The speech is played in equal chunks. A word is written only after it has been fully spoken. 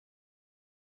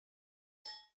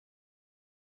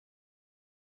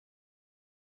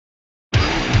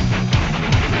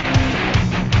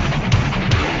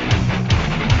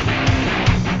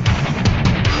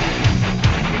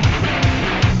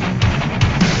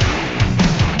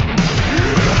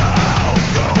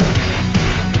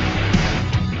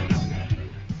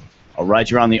right,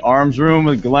 you're on the arms room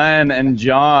with Glenn and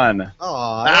John. Oh,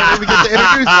 I don't even get to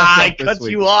introduce myself I this cut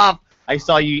week. you off. I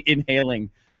saw you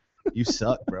inhaling. You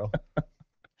suck, bro.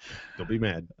 Don't be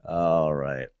mad. All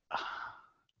right.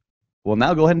 Well,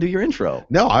 now go ahead and do your intro.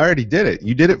 No, I already did it.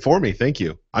 You did it for me. Thank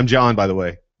you. I'm John, by the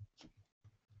way.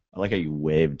 I like how you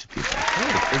waved to people.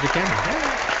 Hey, there's your camera.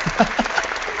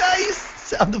 Nice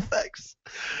sound effects.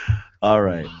 All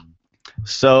right.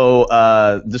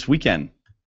 So this weekend,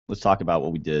 let's talk about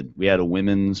what we did. We had a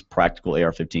women's practical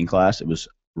AR-15 class. It was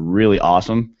really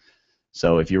awesome.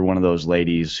 So if you're one of those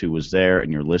ladies who was there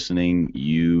and you're listening,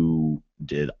 you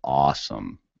did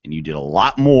awesome. And you did a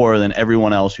lot more than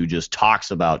everyone else who just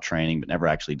talks about training but never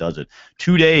actually does it.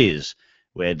 2 days,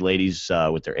 we had ladies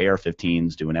with their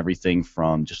AR-15s doing everything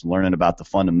from just learning about the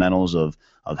fundamentals of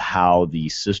how the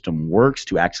system works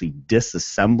to actually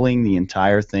disassembling the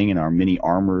entire thing in our mini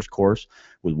armorers course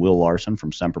with Will Larson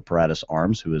from Semper Paratus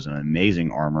Arms, who is an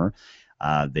amazing armor.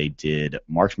 They did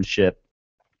marksmanship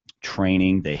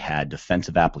training. They had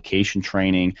defensive application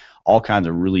training, all kinds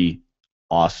of really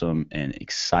awesome and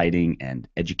exciting and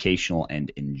educational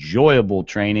and enjoyable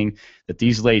training that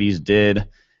these ladies did.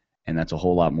 And that's a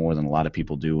whole lot more than a lot of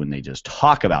people do when they just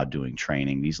talk about doing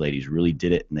training. These ladies really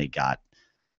did it, and they got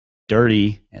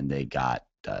dirty, and they got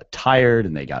tired,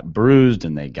 and they got bruised,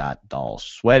 and they got all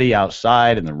sweaty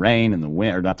outside in the rain and the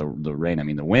wind, or not the rain, I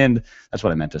mean the wind. That's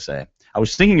what I meant to say. I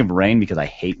was thinking of rain because I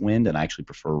hate wind, and I actually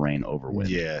prefer rain over wind.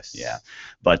 Yes. Yeah.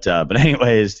 But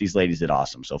anyways, these ladies did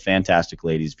awesome. So fantastic,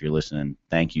 ladies, if you're listening.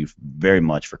 Thank you very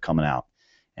much for coming out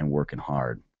and working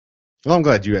hard. Well, I'm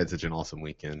glad you had such an awesome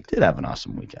weekend. Did have an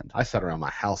awesome weekend. I sat around my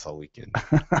house all weekend.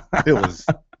 It was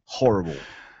horrible.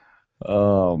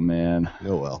 Oh, man.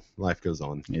 Oh, well. Life goes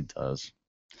on. It does.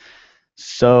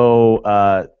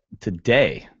 So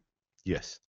today,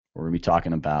 Yes. we're going to be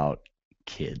talking about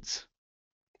kids.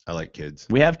 I like kids.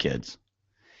 We have kids.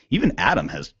 Even Adam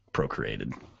has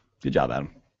procreated. Good job,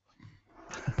 Adam.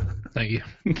 Thank you.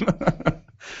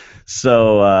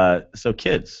 So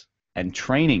kids and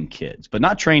training kids, but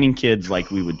not training kids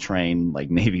like we would train like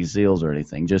Navy SEALs or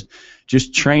anything.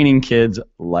 Just training kids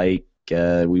like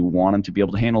we want them to be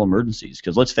able to handle emergencies.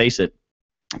 Because let's face it,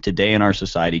 today in our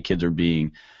society, kids are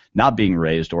not being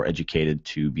raised or educated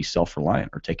to be self-reliant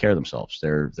or take care of themselves.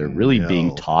 They're really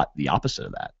being taught the opposite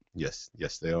of that. Yes,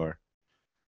 they are.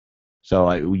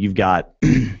 So you've got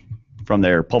from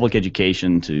their public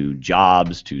education to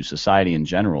jobs to society in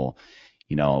general,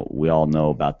 you know, we all know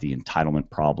about the entitlement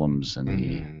problems and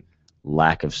the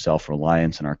lack of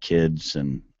self-reliance in our kids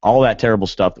and all that terrible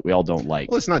stuff that we all don't like.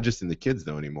 Well, it's not just in the kids,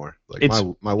 though, anymore. Like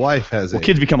my wife has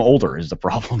kids become older is the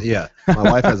problem. Yeah, my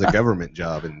wife has a government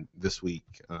job, and this week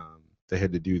they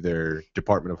had to do their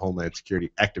Department of Homeland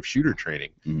Security active shooter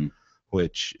training,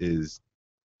 which is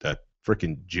a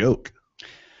freaking joke.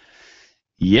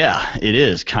 Yeah, it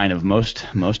is kind of.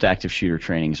 Most active shooter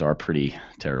trainings are pretty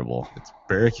terrible. It's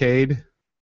barricade,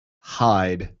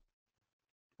 hide,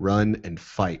 run, and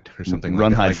fight, or something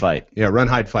run, like that. Hide, fight. Yeah, run,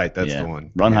 hide, fight. That's the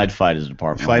one. Run, hide, fight is a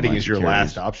department. Fighting is your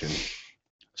last option.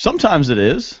 Sometimes it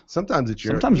is. Sometimes it's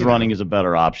your. Sometimes running is a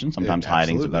better option. Sometimes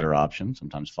hiding is a better option.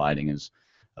 Sometimes fighting is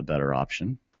a better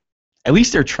option. At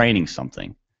least they're training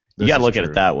something. You got to look at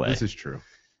it that way. This is true.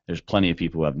 There's plenty of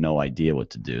people who have no idea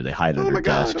what to do. They hide under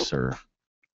desks or,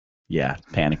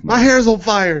 panic mode. My hair's on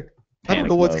fire. I don't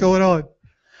know what's going on.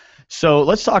 So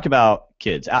let's talk about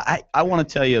kids. I want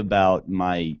to tell you about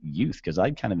my youth because I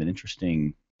had kind of an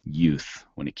interesting youth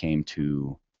when it came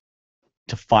to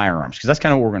firearms because that's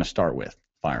kind of what we're going to start with,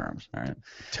 firearms. All right.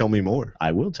 Tell me more.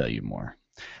 I will tell you more.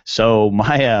 So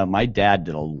my dad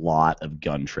did a lot of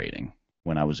gun trading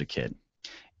when I was a kid.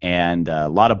 And a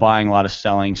lot of buying, a lot of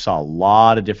selling, saw a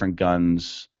lot of different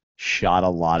guns, shot a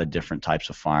lot of different types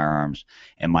of firearms.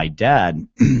 And my dad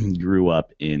grew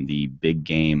up in the big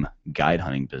game guide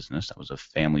hunting business. That was a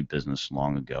family business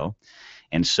long ago.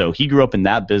 And so he grew up in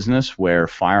that business where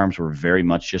firearms were very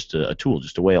much just a tool,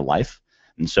 just a way of life.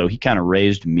 And so he kind of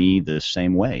raised me the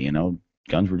same way, you know.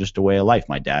 Guns were just a way of life.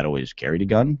 My dad always carried a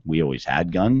gun. We always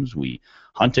had guns. We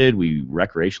hunted. We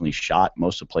recreationally shot.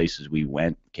 Most of the places we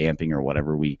went, camping or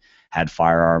whatever, we had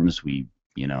firearms. We,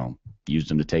 used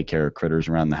them to take care of critters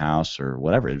around the house or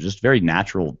whatever. It was just a very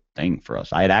natural thing for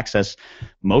us. I had access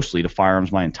mostly to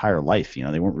firearms my entire life.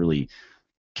 They weren't really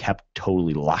kept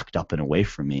totally locked up and away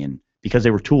from me, and because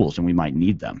they were tools and we might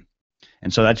need them.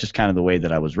 And so that's just kind of the way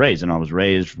that I was raised. And I was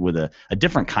raised with a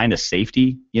different kind of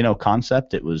safety,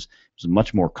 concept. It was a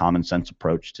much more common sense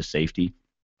approach to safety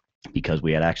because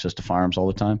we had access to firearms all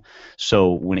the time.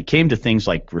 So when it came to things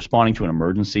like responding to an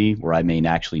emergency where I may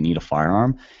actually need a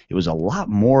firearm, it was a lot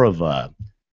more of a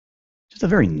just a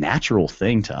very natural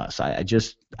thing to us.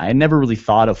 I never really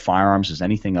thought of firearms as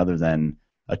anything other than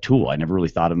a tool. I never really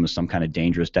thought of them as some kind of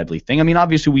dangerous, deadly thing. I mean,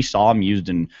 obviously we saw them used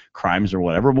in crimes or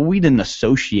whatever, but we didn't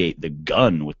associate the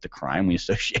gun with the crime. We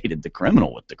associated the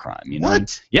criminal with the crime. You know?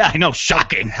 What? Yeah, I know.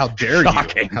 Shocking. How dare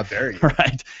Shocking. you? How dare you?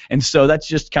 Right. And so that's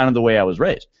just kind of the way I was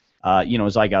raised.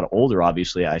 As I got older,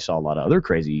 obviously I saw a lot of other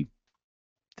crazy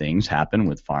things happen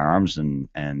with firearms and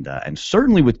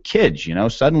certainly with kids.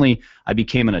 Suddenly I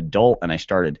became an adult and I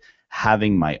started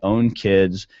having my own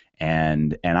kids.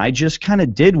 And I just kind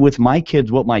of did with my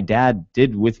kids what my dad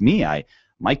did with me.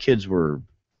 My kids were,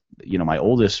 my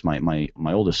oldest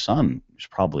son was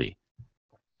probably,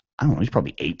 I don't know, he's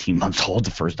probably 18 months old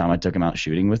the first time I took him out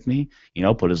shooting with me.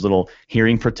 Put his little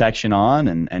hearing protection on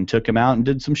and took him out and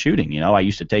did some shooting. I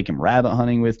used to take him rabbit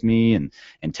hunting with me and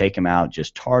take him out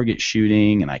just target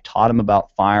shooting, and I taught him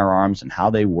about firearms and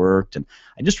how they worked, and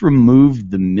I just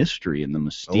removed the mystery and the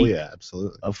mystique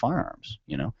absolutely. of firearms,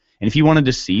 And if he wanted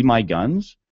to see my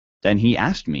guns, then he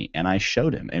asked me, and I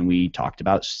showed him. And we talked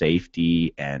about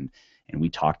safety, and we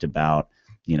talked about,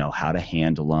 how to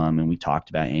handle them, and we talked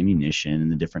about ammunition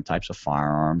and the different types of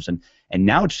firearms. And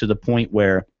now it's to the point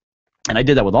where, and I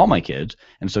did that with all my kids,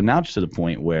 and so now it's to the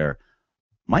point where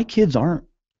my kids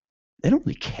they don't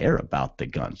really care about the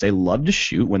guns. They love to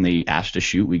shoot. When they ask to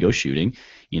shoot, we go shooting,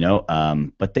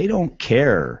 but they don't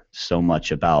care so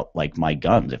much about like my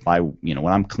guns. If when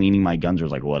I'm cleaning my guns,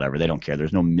 there's like whatever. They don't care.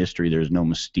 There's no mystery. There's no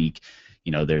mystique.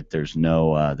 There's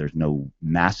no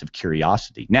massive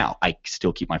curiosity. Now, I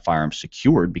still keep my firearms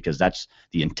secured because that's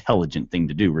the intelligent thing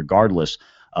to do, regardless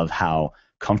of how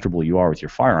comfortable you are with your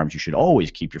firearms. You should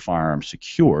always keep your firearms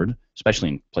secured, especially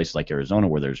in places like Arizona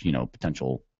where there's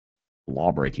potential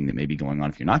law breaking that may be going on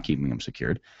if you're not keeping them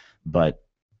secured. But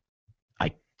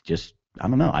I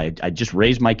don't know. I just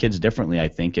raised my kids differently, I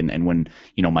think. And when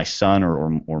my son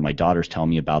or my daughters tell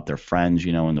me about their friends,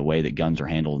 and the way that guns are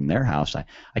handled in their house,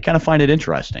 I kind of find it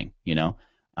interesting,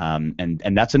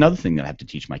 and that's another thing that I have to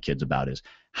teach my kids about is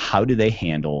how do they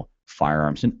handle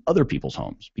firearms in other people's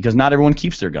homes, because not everyone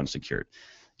keeps their guns secured.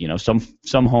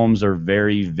 Some homes are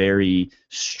very, very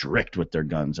strict with their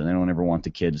guns, and they don't ever want the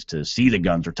kids to see the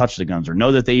guns or touch the guns or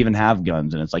know that they even have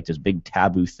guns, and it's like this big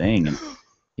taboo thing. And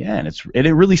yeah, and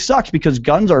it really sucks because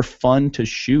guns are fun to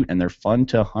shoot, and they're fun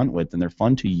to hunt with, and they're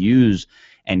fun to use.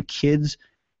 And kids,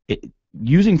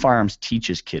 using firearms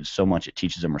teaches kids so much. It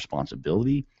teaches them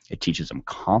responsibility. It teaches them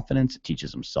confidence. It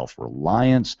teaches them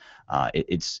self-reliance.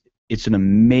 It's an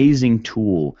amazing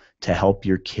tool to help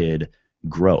your kid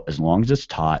grow, as long as it's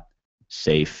taught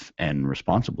safe and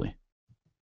responsibly.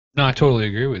 No, I totally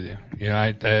agree with you.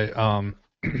 Yeah,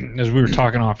 as we were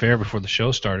talking off air before the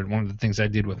show started, one of the things I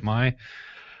did with my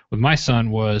son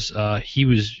was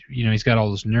he's got all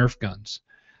those Nerf guns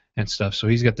and stuff. So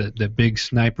he's got the big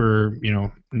sniper,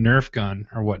 Nerf gun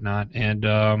or whatnot, and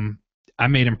I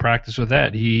made him practice with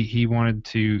that.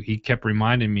 He kept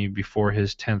reminding me before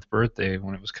his 10th birthday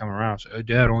when it was coming around. So, oh,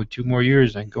 Dad, only 2 more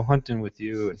years and I can go hunting with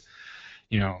you, and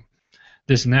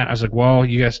this and that. I was like, well,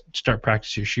 you guys start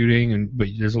practicing your shooting, but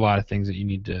there's a lot of things that you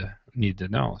need to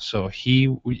know. So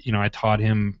I taught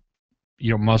him,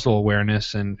 muzzle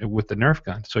awareness and with the Nerf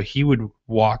gun. So he would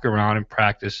walk around and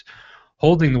practice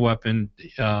holding the weapon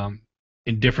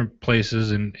in different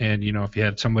places, and if you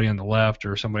had somebody on the left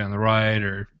or somebody on the right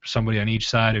or somebody on each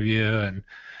side of you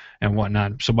and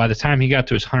whatnot. So by the time he got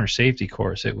to his hunter safety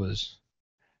course, he was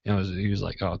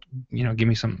like, oh, give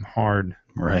me something hard.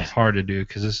 Right. Hard to do,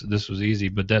 because this was easy.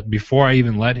 But that before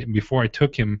I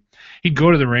took him, he'd go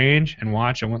to the range and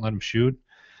watch. I wouldn't let him shoot.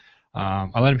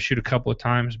 I let him shoot a couple of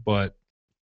times, but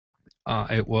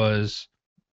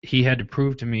he had to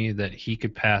prove to me that he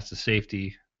could pass the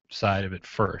safety side of it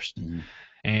first. Mm-hmm.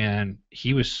 And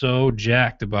he was so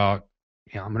jacked about,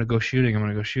 I'm gonna go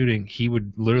shooting. He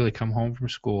would literally come home from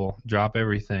school, drop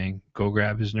everything, go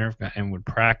grab his Nerf gun, and would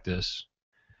practice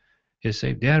his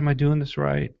safe. Dad, am I doing this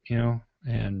right?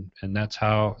 And that's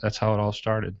how it all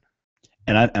started.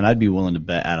 And I'd be willing to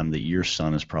bet, Adam, that your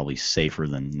son is probably safer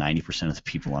than 90% of the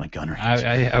people on a gun range.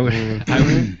 I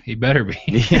would. He better be.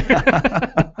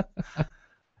 Yeah.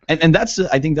 And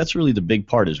I think that's really the big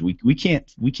part is we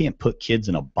can't put kids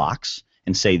in a box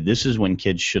and say this is when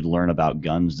kids should learn about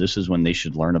guns, this is when they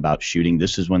should learn about shooting,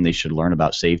 this is when they should learn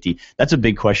about safety. That's a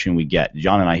big question we get.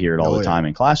 John and I hear it all the time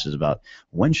in classes about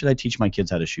when should I teach my kids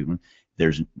how to shoot.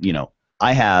 There's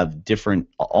I have different.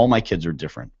 All my kids are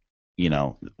different.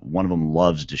 One of them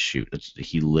loves to shoot.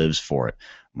 He lives for it.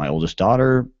 My oldest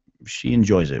daughter, she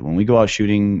enjoys it. When we go out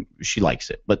shooting, she likes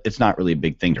it, but it's not really a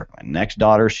big thing to her. My next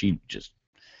daughter, she just,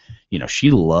 she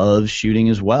loves shooting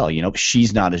as well.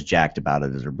 She's not as jacked about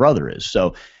it as her brother is.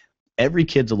 So every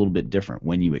kid's a little bit different.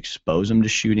 When you expose them to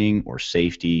shooting or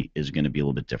safety is going to be a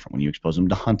little bit different. When you expose them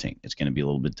to hunting, it's going to be a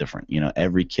little bit different.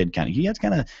 Every kid you have to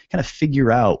kind of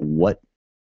figure out what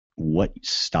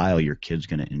style your kid's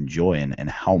going to enjoy and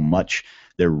how much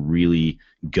they're really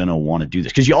going to want to do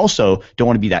this. Because you also don't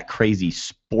want to be that crazy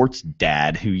sports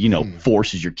dad who,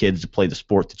 forces your kids to play the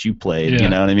sport that you played, you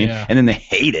know what I mean? Yeah. And then they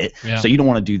hate it. Yeah. So you don't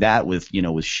want to do that with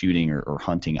shooting or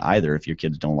hunting either. If your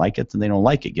kids don't like it, then they don't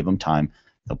like it. Give them time.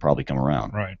 They'll probably come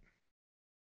around. Right.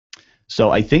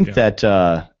 So I think that,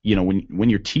 when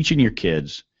you're teaching your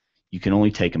kids, you can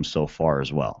only take them so far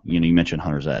as well. You mentioned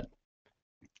Hunter's Ed.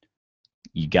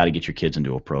 You got to get your kids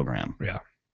into a program. Yeah.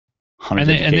 And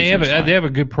they have a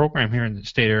good program here in the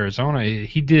state of Arizona.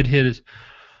 He did his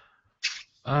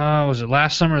was it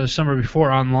last summer or the summer before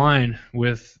online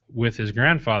with his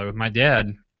grandfather, with my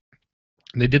dad.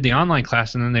 They did the online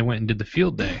class and then they went and did the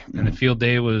field day. And the field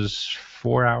day was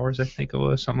 4 hours, I think it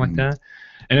was, something like that.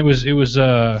 And it was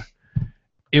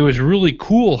really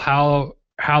cool how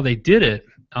they did it.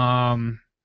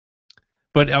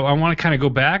 But I want to kind of go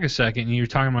back a second. You're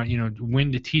talking about,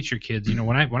 when to teach your kids.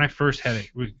 When I first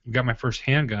got my first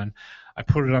handgun, I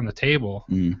put it on the table,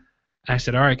 and I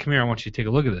said, "All right, come here. I want you to take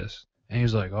a look at this." And he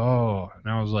was like, "Oh,"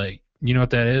 and I was like, "You know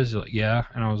what that is?" He's like, "Yeah."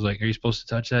 And I was like, "Are you supposed to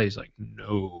touch that?" He's like,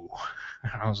 "No."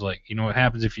 And I was like, "You know what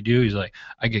happens if you do?" He's like,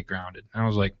 "I get grounded." And I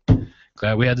was like,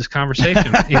 "Glad we had this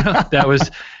conversation."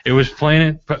 It was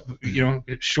plain,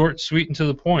 short, sweet, and to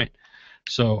the point.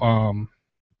 So,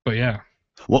 but yeah.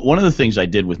 Well, one of the things I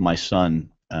did with my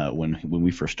son when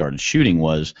we first started shooting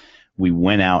was we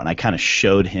went out and I kind of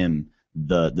showed him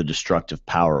the destructive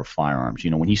power of firearms.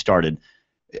 When he started,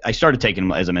 I started taking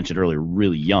him, as I mentioned earlier,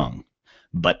 really young.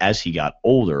 But as he got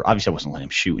older, obviously I wasn't letting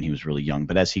him shoot when he was really young,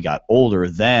 but as he got older,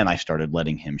 then I started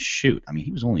letting him shoot. I mean,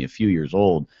 he was only a few years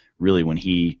old, really, when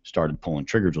he started pulling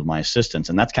triggers with my assistance,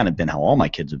 and that's kind of been how all my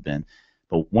kids have been.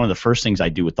 But one of the first things I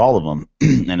do with all of them,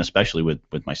 and especially with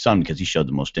my son because he showed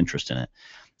the most interest in it,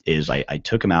 is I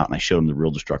took him out and I showed him the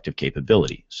real destructive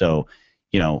capability. So,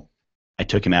 I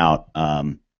took him out,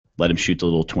 let him shoot the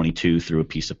little 22 through a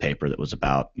piece of paper that was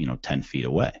about, 10 feet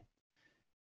away.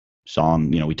 Saw him,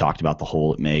 we talked about the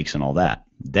hole it makes and all that.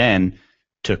 Then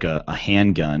took a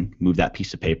handgun, moved that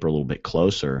piece of paper a little bit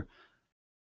closer.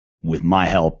 With my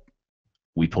help,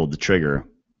 we pulled the trigger.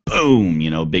 Boom,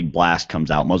 big blast comes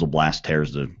out, muzzle blast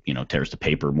tears the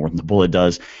paper more than the bullet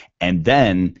does. And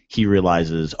then he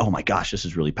realizes, oh my gosh, this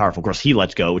is really powerful. Of course, he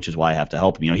lets go, which is why I have to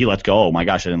help him. He lets go, oh my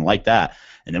gosh, I didn't like that.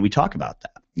 And then we talk about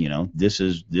that. This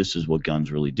is what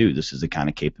guns really do. This is the kind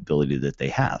of capability that they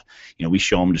have. We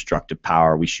show them destructive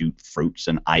power. We shoot fruits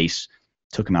and ice.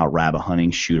 Took him out rabbit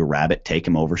hunting, shoot a rabbit, take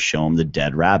him over, show him the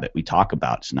dead rabbit. We talk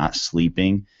about it's not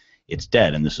sleeping, it's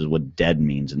dead, and this is what dead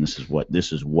means, and this is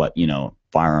what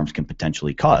firearms can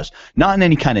potentially cause. Not in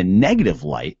any kind of negative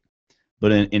light,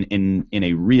 but in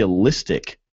a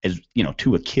realistic,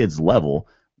 to a kid's level,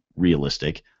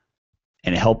 realistic,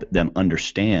 and help them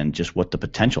understand just what the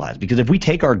potential has. Because if we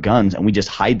take our guns and we just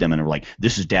hide them and we're like,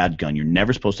 this is Dad's gun, you're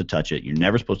never supposed to touch it, you're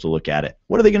never supposed to look at it,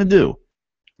 what are they going to do?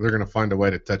 They're going to find a way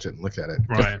to touch it and look at it.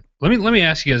 Right. Let me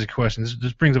ask you guys a question.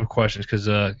 This brings up a question because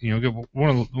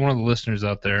one of the listeners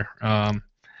out there.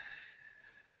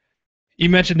 You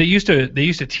mentioned they used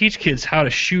to teach kids how to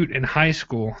shoot in high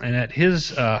school, and at his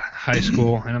high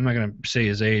school, and I'm not going to say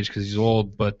his age because he's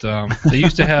old, but they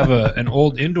used to have an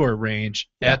old indoor range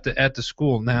at the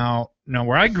school. Now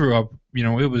where I grew up,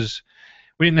 it was.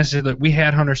 We didn't necessarily. We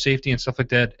had hunter safety and stuff like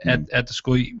that at the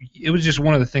school. It was just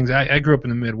one of the things. I grew up in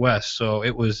the Midwest, so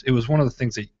it was one of the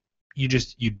things that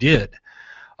you did.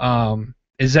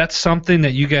 Is that something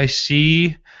that you guys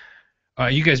see?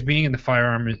 You guys being in the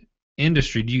firearm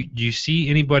industry, do you see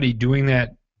anybody doing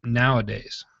that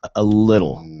nowadays? A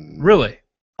little. Really?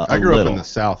 I grew up in the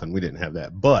South, and we didn't have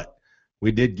that, but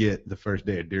we did get the first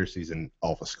day of deer season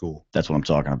off of school. That's what I'm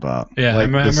talking about. Yeah, I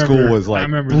remember, school was like. I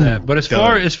remember that. But as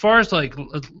far as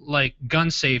like gun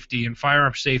safety and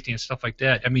firearm safety and stuff like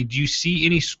that, I mean, do you see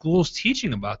any schools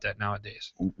teaching about that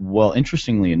nowadays? Well,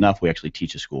 interestingly enough, we actually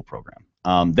teach a school program.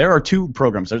 There are two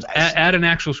programs. There's at an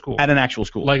actual school. At an actual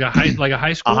school. Like a high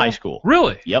school. A high school.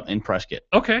 Really? Yep, in Prescott.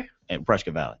 Okay. In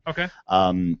Prescott Valley. Okay.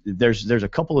 There's a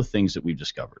couple of things that we've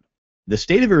discovered. The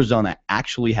state of Arizona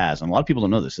actually has, and a lot of people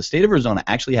don't know this, the state of Arizona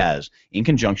actually has, in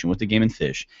conjunction with the Game and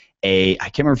Fish, I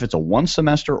can't remember if it's a 1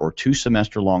 semester or 2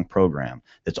 semester long program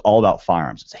that's all about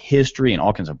firearms. It's a history and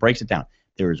all kinds of breaks it down.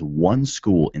 There is one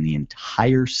school in the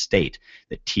entire state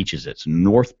that teaches it. It's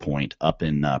North Point up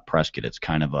in Prescott. It's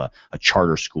kind of a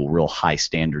charter school, real high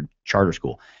standard charter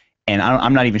school. And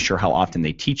I'm not even sure how often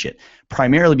they teach it,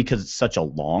 primarily because it's such a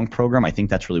long program. I think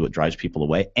that's really what drives people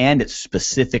away. And it's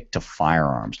specific to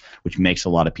firearms, which makes a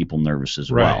lot of people nervous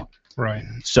as well. Right.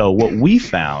 So what we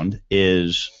found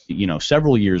is,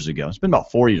 several years ago, it's been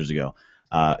about 4 years ago,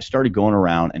 started going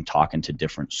around and talking to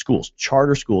different schools,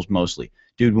 charter schools mostly.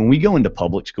 Dude, when we go into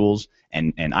public schools,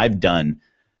 and I have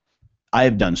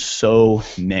done so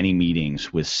many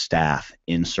meetings with staff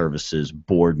in services,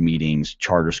 board meetings,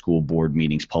 charter school board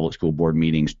meetings, public school board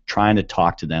meetings, trying to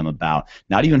talk to them about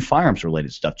not even firearms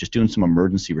related stuff, just doing some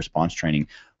emergency response training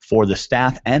for the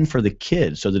staff and for the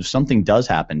kids, so that if something does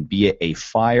happen, be it a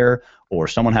fire or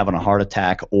someone having a heart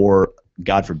attack or,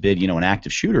 God forbid, an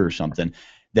active shooter or something,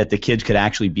 that the kids could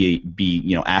actually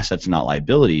be assets, not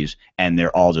liabilities, and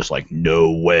they're all just like,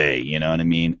 no way, you know what I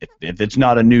mean? If it's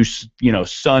not a new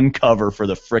sun cover for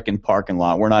the frickin' parking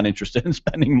lot, we're not interested in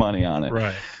spending money on it.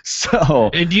 Right. So.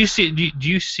 And do you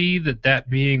see that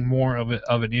being more of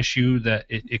an issue, that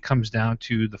it comes down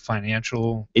to the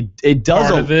financial it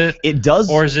does part of it? It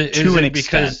does, or is it to an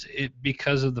extent,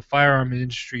 because of the firearm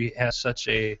industry has such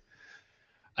a,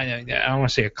 I don't want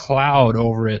to say a cloud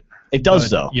over it. It does,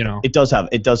 but, though. It does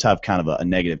have kind of a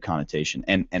negative connotation,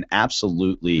 and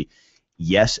absolutely,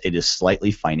 yes, it is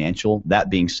slightly financial. That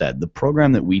being said, the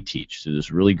program that we teach through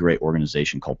this really great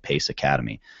organization called PACE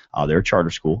Academy, they're a charter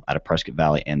school out of Prescott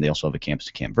Valley, and they also have a campus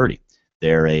at Camp Verde.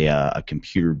 They're a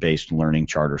computer-based learning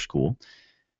charter school.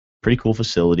 Pretty cool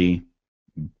facility,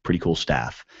 pretty cool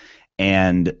staff,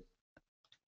 and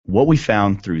what we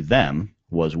found through them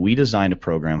was we designed a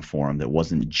program for them that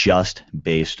wasn't just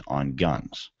based on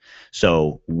guns.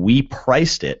 So we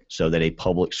priced it so that a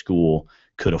public school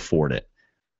could afford it.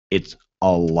 It's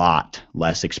a lot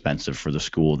less expensive for the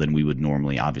school than we would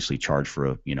normally obviously charge for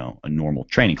a normal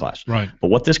training class. Right. But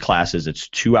what this class is, it's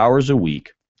 2 hours a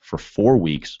week for 4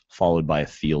 weeks, followed by a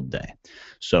field day.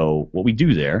 So what we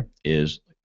do there is,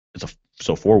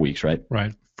 so 4 weeks, right?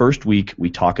 Right. First week,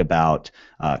 we talk about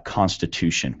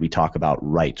Constitution. We talk about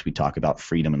rights. We talk about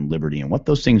freedom and liberty and what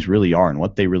those things really are and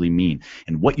what they really mean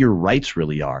and what your rights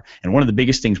really are. And one of the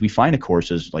biggest things we find, of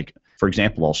course, is, like, for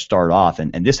example, I'll start off,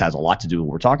 and this has a lot to do with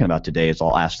what we're talking about today, is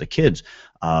I'll ask the kids,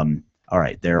 all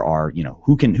right, there are,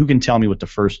 who can tell me what the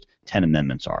first 10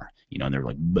 amendments are? And they're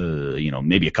like,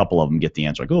 maybe a couple of them get the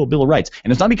answer, like, oh, Bill of Rights.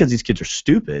 And it's not because these kids are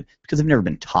stupid, because they've never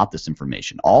been taught this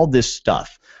information. All this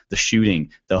stuff, the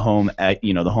shooting, the home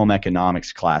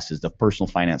economics classes, the personal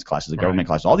finance classes, the government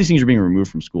classes, all these things are being removed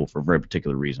from school for a very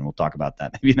particular reason. We'll talk about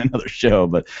that maybe in another show.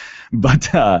 But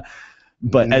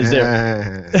as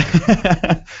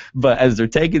they're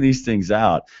taking these things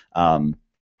out,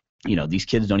 these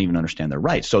kids don't even understand their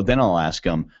rights. So then I'll ask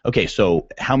them, okay, so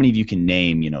how many of you can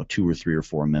name, 2 or 3 or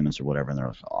 4 amendments or whatever? And they're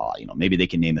like, maybe they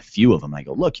can name a few of them. And I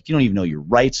go, look, if you don't even know your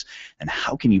rights, then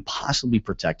how can you possibly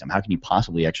protect them? How can you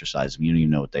possibly exercise them? You don't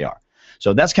even know what they are.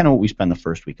 So that's kind of what we spend the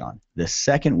first week on. The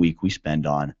second week we spend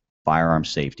on firearm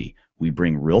safety. We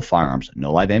bring real firearms,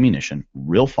 no live ammunition,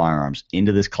 real firearms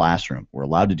into this classroom. We're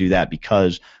allowed to do that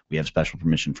because we have special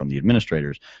permission from the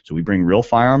administrators. So we bring real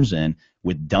firearms in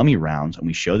with dummy rounds, and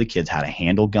we show the kids how to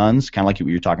handle guns, kind of like what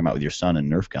you were talking about with your son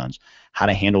and Nerf guns, how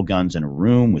to handle guns in a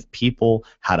room with people,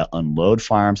 how to unload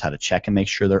firearms, how to check and make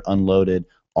sure they're unloaded,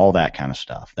 all that kind of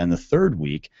stuff. Then the third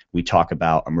week, we talk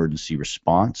about emergency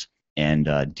response and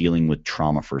dealing with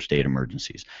trauma first aid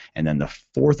emergencies. And then the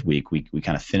fourth week, we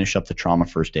kind of finish up the trauma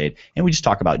first aid, and we just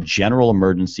talk about general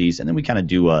emergencies, and then we kind of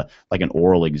do like an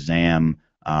oral exam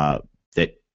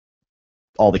that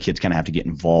all the kids kind of have to get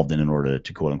involved in order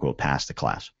to, quote unquote, pass the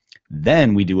class.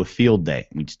 Then we do a field day.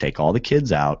 We just take all the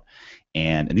kids out,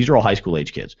 and these are all high school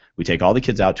age kids. We take all the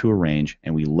kids out to a range,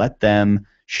 and we let them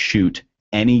shoot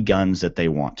any guns that they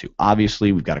want to.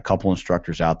 Obviously, we've got a couple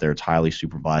instructors out there. It's highly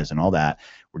supervised and all that.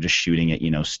 We're just shooting at,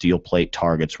 steel plate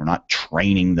targets. We're not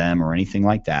training them or anything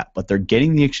like that, but they're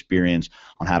getting the experience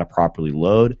on how to properly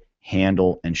load,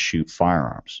 handle, and shoot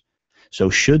firearms. So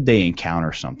should they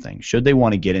encounter something, should they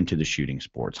want to get into the shooting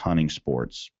sports, hunting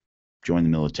sports, join the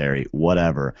military,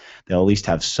 whatever, they'll at least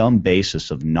have some basis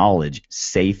of knowledge,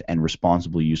 safe and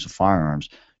responsible use of firearms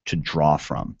to draw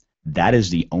from. That is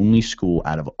the only school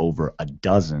out of over a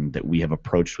dozen that we have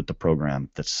approached with the program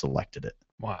that selected it.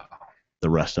 Wow. The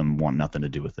rest of them want nothing to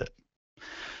do with it.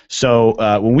 So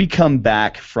when we come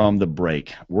back from the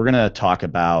break, we're going to talk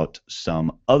about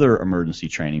some other emergency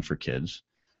training for kids,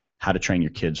 how to train your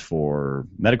kids for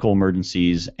medical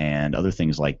emergencies and other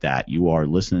things like that. You are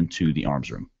listening to The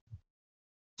Arms Room.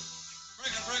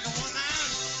 Breaker 19.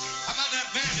 How about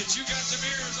that bandit? You got some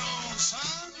ears on,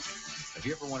 son? Have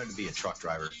you ever wanted to be a truck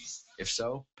driver? If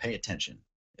so, pay attention.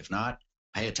 If not,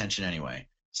 pay attention anyway.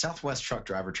 Southwest Truck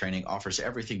Driver Training offers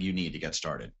everything you need to get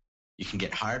started. You can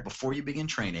get hired before you begin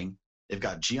training. They've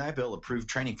got GI Bill approved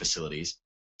training facilities,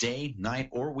 day, night,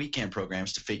 or weekend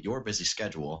programs to fit your busy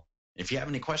schedule. If you have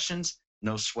any questions,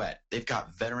 no sweat. They've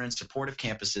got veteran supportive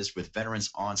campuses with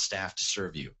veterans on staff to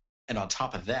serve you. And on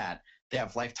top of that, they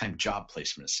have lifetime job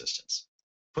placement assistance.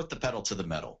 Put the pedal to the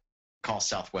metal. Call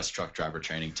Southwest Truck Driver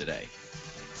Training today.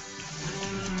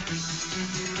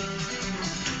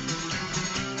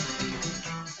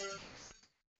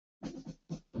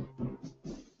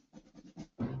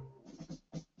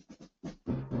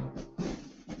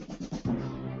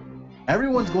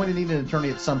 Everyone's going to need an attorney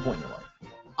at some point in their life.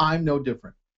 I'm no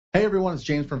different. Hey everyone, it's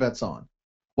James from Vets On.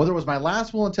 Whether it was my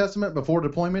last will and testament before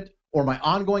deployment or my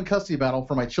ongoing custody battle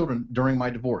for my children during my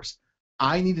divorce,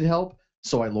 I needed help,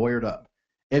 so I lawyered up.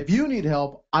 If you need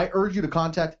help, I urge you to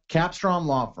contact Capstrom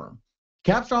Law Firm.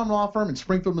 Capstrom Law Firm in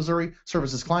Springfield, Missouri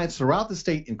services clients throughout the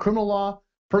state in criminal law,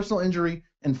 personal injury,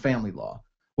 and family law.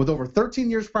 With over 13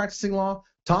 years practicing law,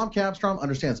 Tom Capstrom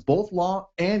understands both law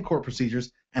and court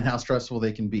procedures and how stressful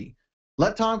they can be.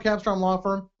 Let Tom Capstrom Law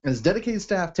Firm and his dedicated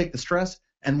staff take the stress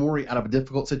and worry out of a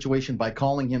difficult situation by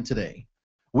calling him today.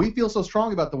 We feel so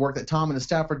strong about the work that Tom and his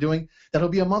staff are doing that he'll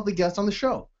be a monthly guest on the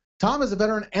show. Tom is a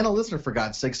veteran and a listener, for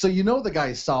God's sake, so you know the guy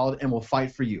is solid and will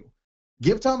fight for you.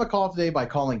 Give Tom a call today by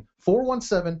calling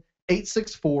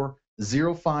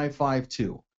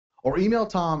 417-864-0552 or email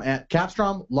Tom at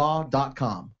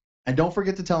capstromlaw.com. And don't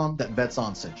forget to tell him that Vets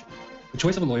On sent you. The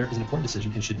choice of a lawyer is an important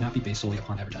decision and should not be based solely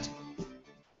upon advertising.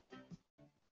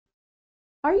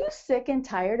 Are you sick and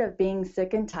tired of being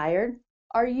sick and tired?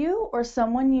 Are you or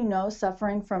someone you know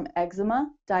suffering from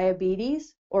eczema,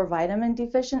 diabetes, or vitamin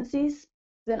deficiencies?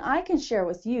 Then I can share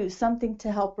with you something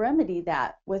to help remedy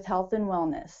that with health and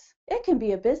wellness. It can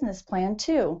be a business plan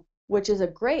too, which is a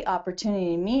great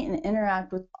opportunity to meet and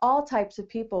interact with all types of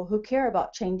people who care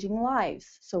about changing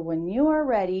lives. So when you are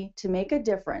ready to make a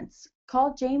difference,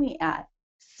 call Jamie at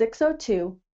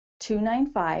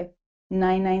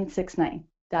 602-295-9969.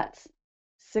 That's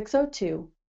 602-295-9969.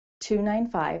 Hey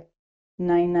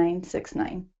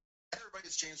everybody,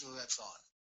 it's James with Vets On.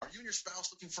 Are you and your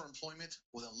spouse looking for employment?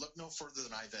 Well, then look no further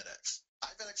than iVetX.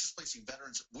 iVetX is placing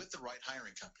veterans with the right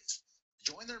hiring companies.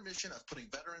 Join their mission of putting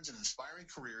veterans in inspiring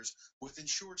careers with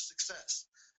ensured success.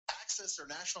 Access their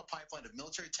national pipeline of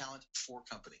military talent for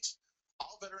companies.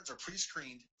 All veterans are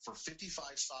pre-screened for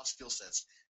 55 soft skill sets,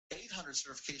 800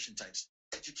 certification types,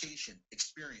 education,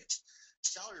 experience,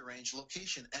 salary range,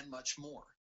 location, and much more.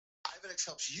 iVetX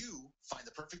helps you find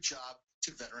the perfect job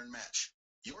to veteran match.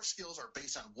 Your skills are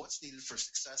based on what's needed for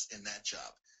success in that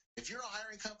job. If you're a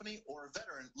hiring company or a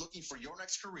veteran looking for your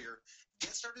next career,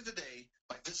 get started today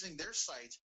by visiting their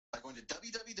site by going to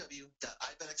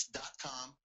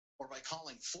www.ivetx.com or by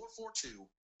calling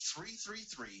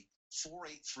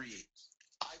 442-333-4838.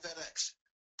 iVetX,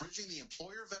 bridging the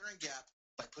employer-veteran gap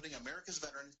by putting America's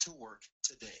veteran to work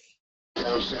today.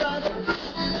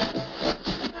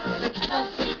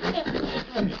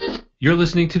 You're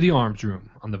listening to The Arms Room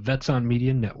on the Vets On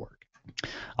Media Network.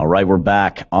 All right, we're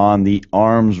back on The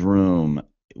Arms Room.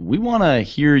 We want to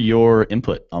hear your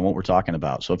input on what we're talking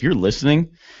about. So if you're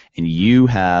listening and you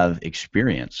have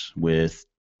experience with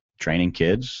training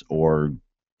kids or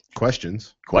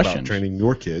questions about training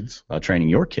your kids,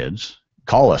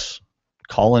 call us.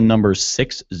 Call-in number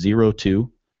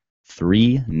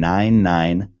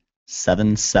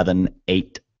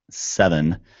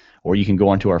 602-399-7787. Or you can go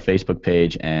onto our Facebook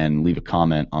page and leave a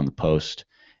comment on the post,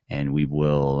 and we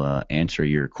will answer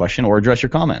your question or address your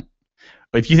comment.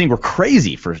 If you think we're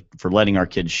crazy for letting our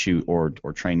kids shoot or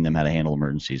training them how to handle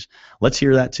emergencies, let's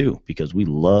hear that too, because we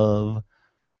love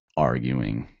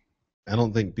arguing. I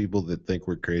don't think people that think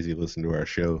we're crazy listen to our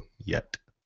show yet.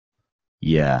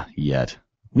 Yeah, yet.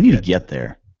 We need to get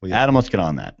there. Well, yeah. Adam, let's get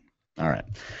on that. All right.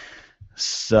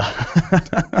 So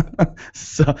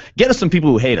get us some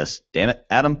people who hate us. Damn it,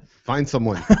 Adam. Find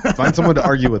someone to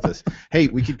argue with us. Hey,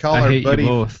 we could call our buddy. You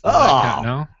both. Oh,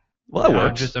 no. Well, that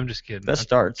works. I'm just kidding. That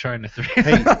starts. Trying to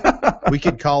Hey, we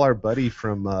could call our buddy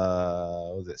from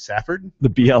was it Safford? The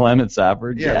BLM at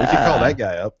Safford. Yeah, we could call that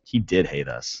guy up. He did hate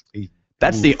us.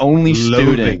 That's the only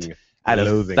student out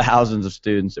of thousands of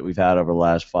students that we've had over the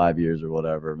last 5 years or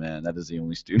whatever. Man, that is the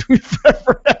only student we've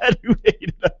ever had who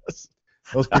hated us.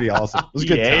 That was pretty awesome. It was a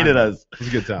good time. He hated us. It was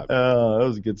a good time. Oh, that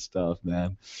was good stuff,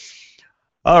 man.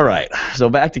 All right, so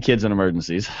back to kids and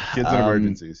emergencies. Kids and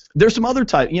emergencies. There's some other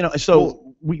type,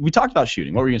 so we talked about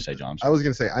shooting. What were you going to say, John? I was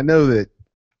going to say, I know that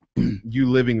you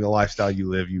living the lifestyle you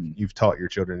live, you've taught your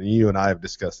children, and you and I have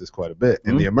discussed this quite a bit.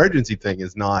 And the emergency thing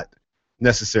is not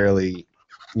necessarily,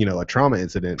 a trauma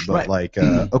incident, but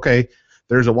okay,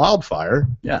 there's a wildfire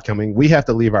coming. We have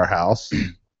to leave our house.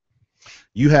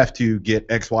 you have to get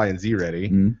X, Y, and Z ready.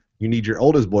 Mm-hmm. You need your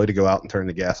oldest boy to go out and turn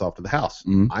the gas off to the house.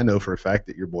 Mm-hmm. I know for a fact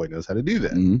that your boy knows how to do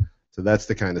that. Mm-hmm. So that's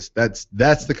the kind of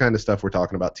that's the kind of stuff we're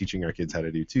talking about teaching our kids how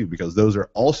to do too, because those are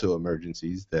also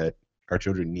emergencies that our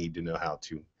children need to know how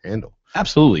to handle.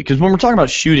 Absolutely, because when we're talking about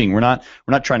shooting, we're not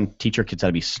trying to teach our kids how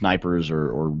to be snipers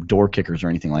or door kickers or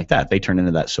anything like that. If they turn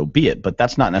into that, so be it. But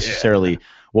that's not necessarily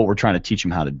what we're trying to teach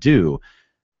them how to do.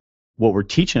 What we're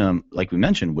teaching them, like we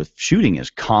mentioned, with shooting is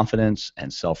confidence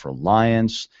and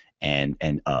self-reliance and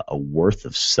a worth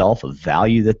of self, a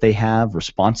value that they have,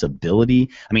 responsibility.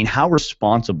 I mean, how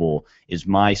responsible is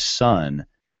my son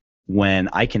when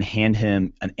I can hand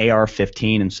him an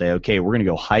AR-15 and say, okay, we're going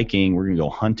to go hiking, we're going to go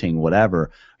hunting,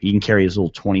 whatever. He can carry his little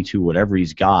 22, whatever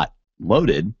he's got,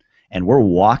 loaded, and we're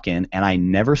walking, and I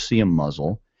never see a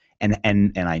muzzle, and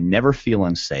I never feel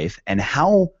unsafe. And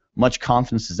how much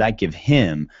confidence does that give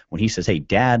him when he says, hey,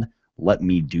 Dad, let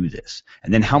me do this?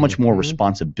 And then how much more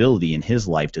responsibility in his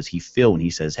life does he feel when he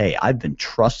says, hey, I've been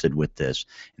trusted with this,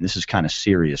 and this is kind of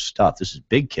serious stuff. This is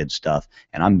big kid stuff,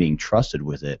 and I'm being trusted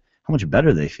with it. How much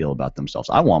better they feel about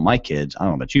themselves. I want my kids, I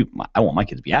don't know about you, I want my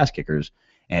kids to be ass kickers,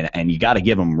 and you got to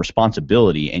give them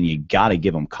responsibility, and you got to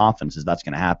give them confidence that that's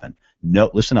going to happen.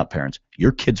 No, listen up, parents.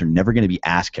 Your kids are never going to be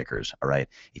ass kickers, all right?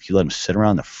 If you let them sit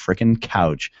around the frickin'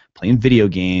 couch playing video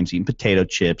games, eating potato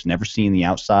chips, never seeing the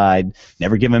outside,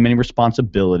 never giving them any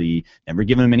responsibility, never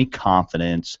giving them any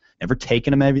confidence, never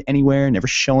taking them anywhere, never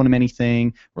showing them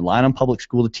anything, relying on public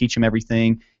school to teach them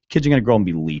everything, kids are going to grow and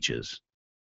be leeches.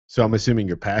 So I'm assuming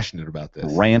you're passionate about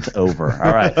this. Rant over.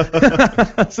 All right.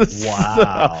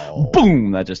 Wow.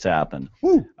 Boom, that just happened.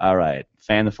 Woo. All right.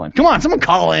 Fan the flame. Come on, someone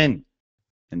call in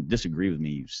and disagree with me,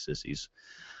 you sissies.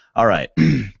 All right.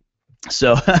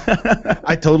 So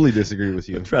I totally disagree with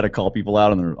you. Try to call people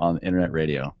out on the internet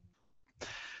radio.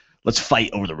 Let's fight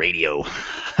over the radio.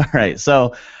 All right.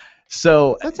 So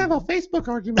let's have a Facebook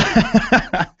argument.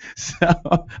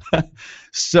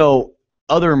 So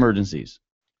other emergencies.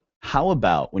 How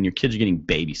about when your kids are getting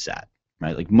babysat,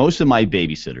 right? Like most of my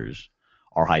babysitters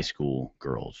are high school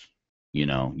girls, you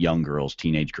know, young girls,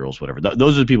 teenage girls, whatever.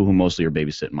 Those are the people who mostly are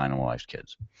babysitting mine and my wife's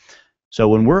kids. So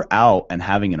when we're out and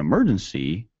having an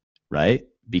emergency, right,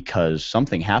 because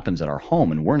something happens at our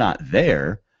home and we're not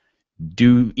there,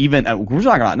 we're talking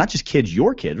about not just kids,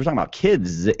 your kids, we're talking about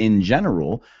kids in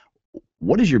general.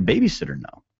 What does your babysitter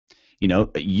know? You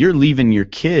know, you're leaving your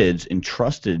kids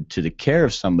entrusted to the care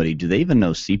of somebody. Do they even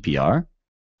know CPR?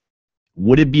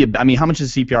 Would it be, how much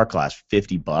is a CPR class?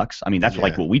 $50? I mean, that's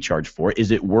like what we charge for.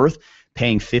 Is it worth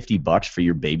paying $50 for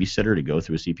your babysitter to go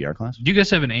through a CPR class? Do you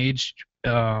guys have an age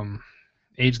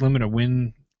limit of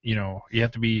when, you know, you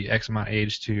have to be X amount of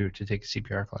age to take a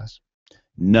CPR class?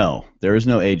 No, there is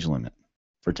no age limit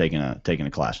for taking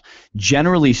a class.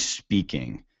 Generally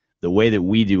speaking, the way that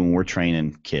we do when we're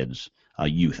training kids,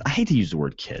 youth. I hate to use the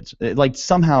word kids. It, like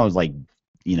somehow like,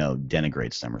 you know,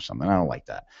 denigrates them or something. I don't like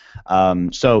that.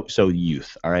 So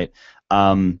youth, all right.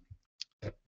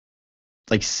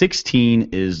 Like 16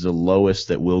 is the lowest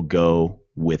that will go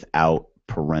without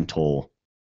parental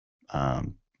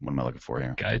what am I looking for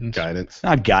here? Guidance.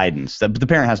 Not guidance. But the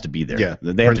parent has to be there. Yeah.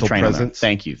 They have to train them. Presence.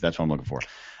 Thank you. That's what I'm looking for.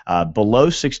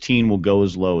 Below 16 will go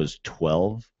as low as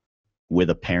 12. With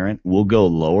a parent, we'll go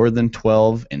lower than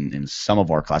 12 in some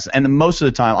of our classes. And most of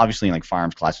the time, obviously in like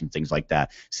firearms classes and things like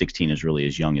that, 16 is really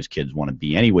as young as kids want to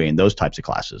be anyway in those types of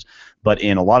classes. But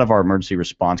in a lot of our emergency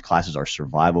response classes, our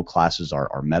survival classes,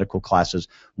 our medical classes,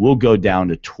 we'll go down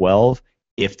to 12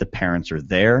 if the parents are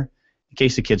there. In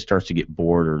case the kid starts to get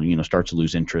bored or, you know, starts to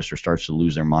lose interest or starts to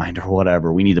lose their mind or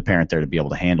whatever, we need the parent there to be able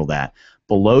to handle that.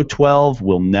 Below 12,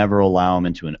 we'll never allow them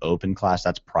into an open class.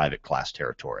 That's private class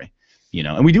territory. You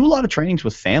know, and we do a lot of trainings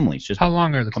with families. Just how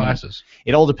long are the classes?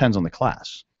 It all depends on the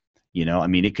class. You know, I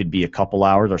mean, it could be a couple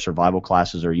hours. Our survival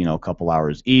classes are, you know, a couple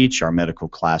hours each. Our medical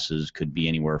classes could be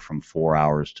anywhere from 4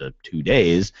 hours to 2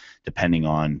 days, depending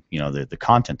on, you know, the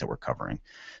content that we're covering.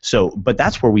 So, but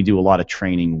that's where we do a lot of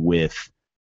training with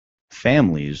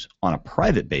families on a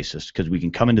private basis, because we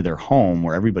can come into their home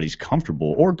where everybody's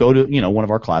comfortable, or go to, you know, one of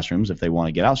our classrooms if they want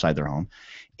to get outside their home,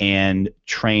 and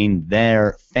train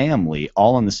their family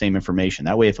all on the same information.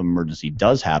 That way, if an emergency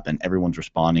does happen, everyone's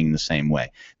responding in the same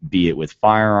way, be it with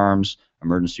firearms,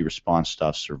 emergency response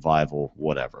stuff, survival,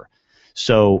 whatever.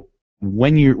 So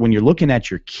when you're looking at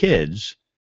your kids,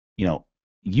 you know,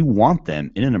 you want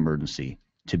them in an emergency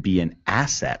to be an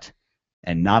asset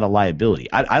and not a liability.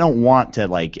 I don't want to,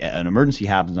 like, an emergency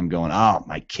happens, I'm going, oh,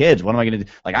 my kids, what am I going to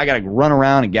do? Like, I got to run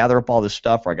around and gather up all this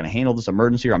stuff, or I'm going to handle this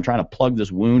emergency, or I'm trying to plug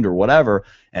this wound or whatever,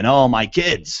 and oh, my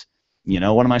kids. You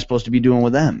know, what am I supposed to be doing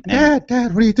with them? And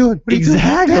Dad, what are you doing? What are you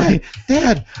exactly. doing?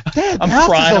 Dad, I'm the house is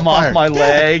prying on them off fire. my Dad,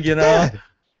 leg, you know. Dad.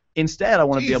 Instead, I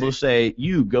want to be able to say,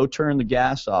 you go turn the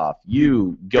gas off.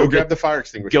 You Go grab the fire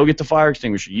extinguisher. Go get the fire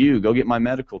extinguisher. You go get my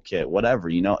medical kit. Whatever,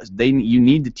 you know. You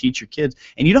need to teach your kids,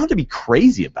 and you don't have to be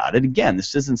crazy about it. Again,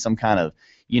 this isn't some kind of,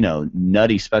 you know,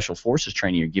 nutty special forces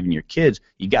training you're giving your kids.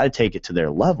 You got to take it to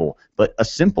their level. But a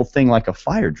simple thing like a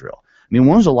fire drill. I mean,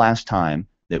 when was the last time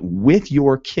that with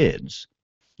your kids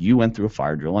you went through a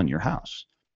fire drill in your house?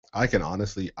 I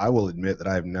will admit that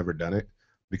I have never done it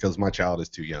because my child is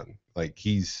too young. Like,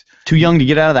 he's too young to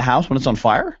get out of the house when it's on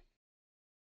fire?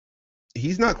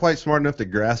 He's not quite smart enough to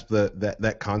grasp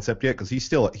that concept yet because he's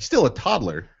still a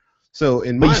toddler. So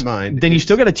in my mind, then you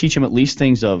still got to teach him at least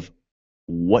things of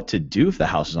what to do if the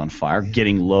house is on fire,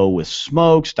 getting low with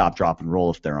smoke, stop, drop, and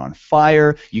roll if they're on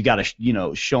fire. You got to, you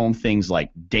know, show them things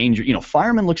like danger. You know,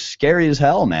 firemen look scary as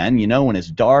hell, man. You know, when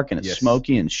it's dark and it's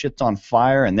smoky and shit's on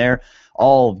fire and they're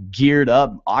all geared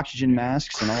up, oxygen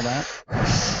masks and all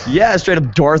that. Yeah, straight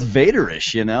up Darth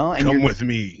Vader-ish, you know. And come with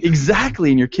me. Exactly,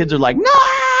 and your kids are like, no,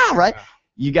 right?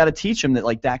 You got to teach them that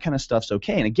like that kind of stuff's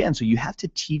okay. And again, so you have to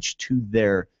teach to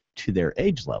their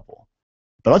age level.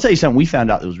 But I'll tell you something we found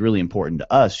out that was really important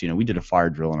to us. You know, we did a fire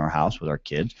drill in our house with our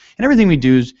kids, and everything we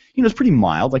do is, you know, it's pretty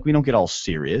mild. Like, we don't get all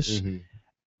serious,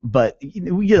 but you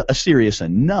know, we get serious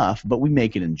enough, but we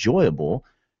make it enjoyable.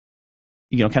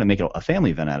 You know, kind of make it a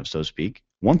family event out of, so to speak.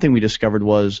 One thing we discovered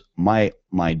was my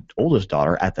oldest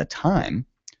daughter at the time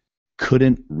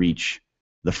couldn't reach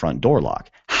the front door lock.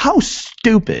 How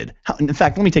stupid! In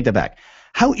fact, let me take that back.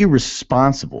 How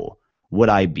irresponsible would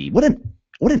I be? What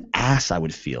an ass I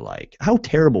would feel like. How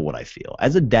terrible would I feel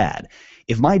as a dad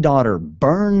if my daughter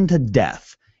burned to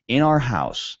death in our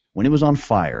house when it was on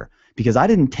fire because I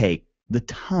didn't take the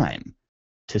time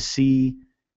to see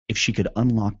if she could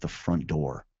unlock the front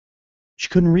door. She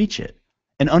couldn't reach it.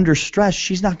 And under stress,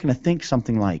 she's not going to think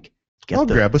something like,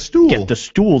 grab a stool. Get the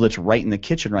stool that's right in the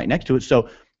kitchen right next to it. So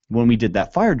when we did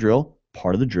that fire drill,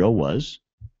 part of the drill was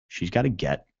she's got to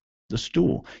get the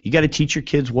stool. You got to teach your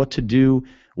kids what to do.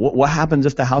 What happens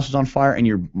if the house is on fire and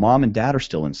your mom and dad are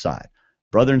still inside?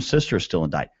 Brother and sister are still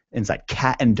inside.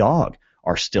 Cat and dog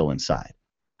are still inside.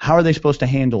 How are they supposed to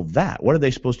handle that? What are they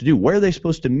supposed to do? Where are they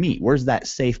supposed to meet? Where's that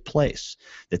safe place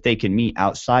that they can meet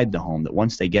outside the home that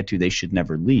once they get to, they should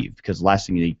never leave? Because the last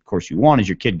thing, of course, you want is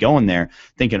your kid going there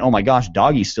thinking, oh, my gosh,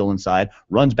 doggy's still inside,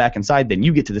 runs back inside. Then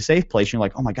you get to the safe place, and you're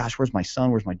like, oh, my gosh, where's my son?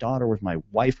 Where's my daughter? Where's my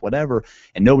wife? Whatever.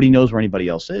 And nobody knows where anybody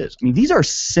else is. I mean, these are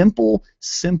simple,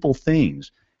 simple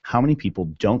things. How many people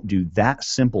don't do that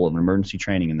simple of an emergency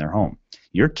training in their home?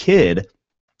 Your kid,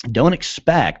 don't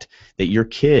expect that your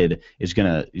kid is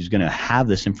gonna have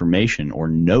this information or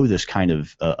know this kind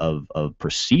of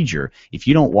procedure if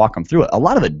you don't walk them through it. A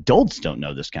lot of adults don't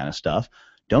know this kind of stuff.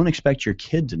 Don't expect your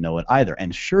kid to know it either.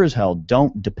 And sure as hell,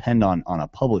 don't depend on a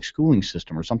public schooling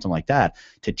system or something like that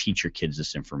to teach your kids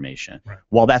this information. Right.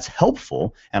 While that's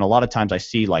helpful, and a lot of times I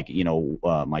see, like, you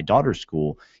know, my daughter's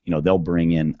school, you know, they'll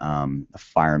bring in a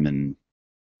fireman,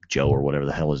 Joe or whatever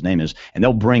the hell his name is, and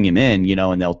they'll bring him in, you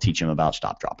know, and they'll teach him about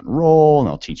stop, drop, and roll, and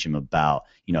they'll teach him about,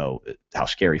 you know, how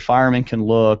scary firemen can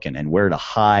look and where to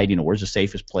hide, you know, where's the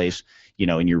safest place, you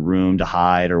know, in your room to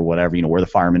hide or whatever, you know, where the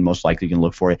fireman most likely can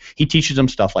look for it. He teaches them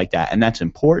stuff like that, and that's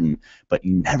important, but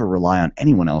you never rely on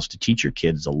anyone else to teach your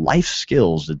kids the life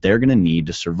skills that they're going to need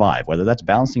to survive, whether that's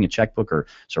balancing a checkbook or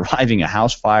surviving a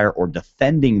house fire or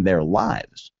defending their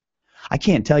lives. I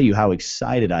can't tell you how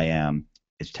excited I am,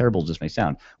 as terrible as this may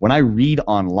sound, when I read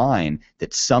online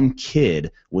that some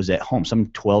kid was at home, some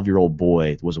 12-year-old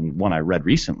boy, was one I read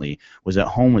recently, was at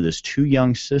home with his two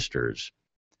young sisters.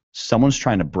 Someone's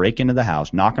trying to break into the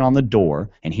house, knocking on the door,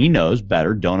 and he knows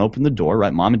better, don't open the door,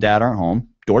 right? Mom and dad aren't home.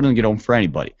 Door doesn't get open for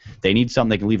anybody. They need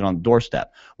something, they can leave it on the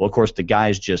doorstep. Well, of course, the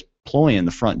guy's just ploying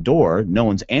the front door. No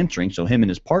one's answering, so him and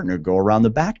his partner go around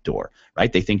the back door,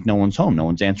 right? They think no one's home. No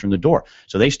one's answering the door.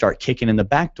 So they start kicking in the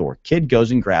back door. Kid goes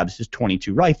and grabs his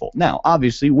 .22 rifle. Now,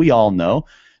 obviously, we all know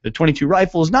the .22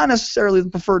 rifle is not necessarily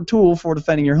the preferred tool for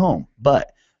defending your home,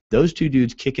 but those two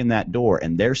dudes kick in that door,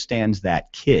 and there stands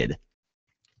that kid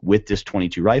with this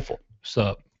 .22 rifle. What's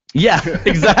up? Yeah,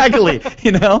 exactly.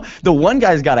 You know, the one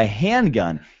guy's got a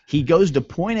handgun. He goes to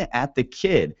point it at the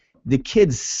kid. The kid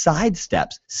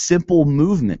sidesteps, simple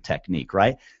movement technique,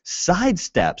 right?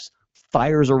 Sidesteps,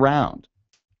 fires around,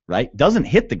 right? Doesn't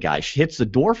hit the guy, hits the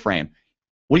door frame.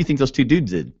 What do you think those two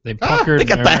dudes did? They puckered they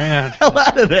got and the ran. hell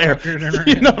out of there.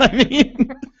 You know what I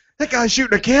mean? That guy's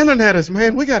shooting a cannon at us,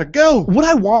 man. We got to go. Would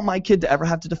I want my kid to ever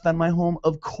have to defend my home?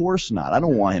 Of course not. I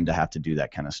don't want him to have to do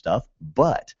that kind of stuff.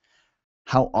 But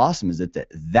how awesome is it that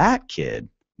that kid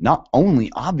not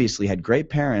only obviously had great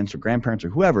parents or grandparents or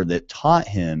whoever that taught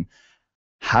him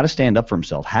how to stand up for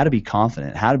himself, how to be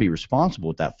confident, how to be responsible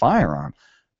with that firearm,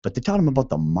 but they taught him about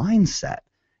the mindset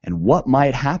and what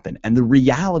might happen and the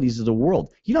realities of the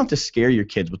world. You don't have to scare your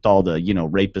kids with all the,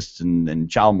 rapists and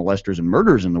child molesters and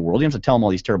murderers in the world. You don't have to tell them all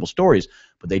these terrible stories,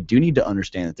 but they do need to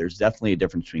understand that there's definitely a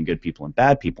difference between good people and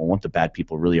bad people, and what the bad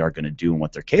people really are going to do and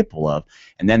what they're capable of.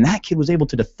 And then that kid was able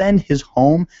to defend his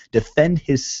home, defend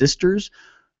his sisters.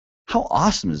 How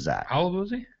awesome is that? How old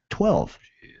was he? 12.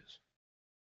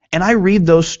 And I read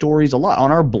those stories a lot.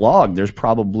 On our blog, there's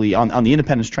probably, on the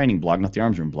Independence Training blog, not the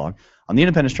Arms Room blog, on the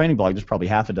Independence Training blog, there's probably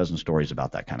half a dozen stories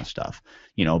about that kind of stuff,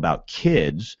 about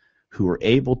kids who were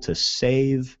able to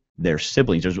save their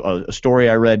siblings. There's a story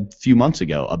I read a few months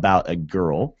ago about a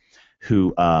girl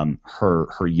who,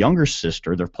 her younger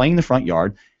sister, they're playing in the front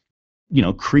yard,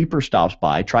 creeper stops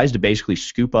by, tries to basically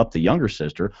scoop up the younger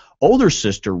sister. Older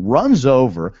sister runs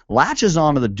over, latches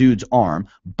onto the dude's arm,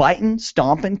 biting,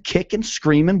 stomping, kicking,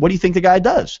 screaming. What do you think the guy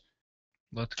does?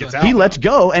 He lets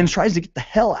go and tries to get the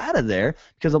hell out of there,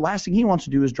 because the last thing he wants to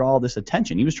do is draw all this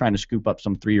attention. He was trying to scoop up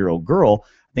some 3-year-old girl.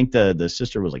 I think the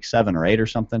sister was like 7 or 8 or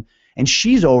something. And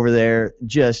she's over there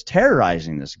just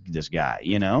terrorizing this guy,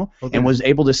 and was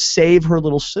able to save her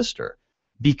little sister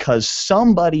because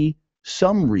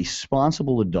some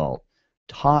responsible adult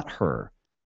taught her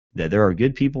that there are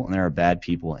good people and there are bad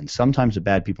people, and sometimes the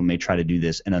bad people may try to do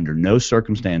this, and under no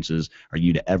circumstances are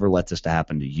you to ever let this to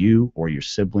happen to you or your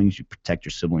siblings. You protect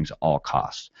your siblings at all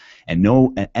costs.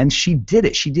 And she did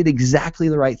it. She did exactly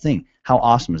the right thing. How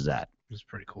awesome is that? It was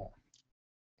pretty cool.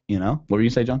 What were you going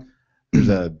to say, John? There's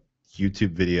a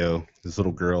YouTube video, this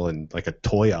little girl in like a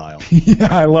toy aisle.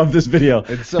 Yeah, I love this video.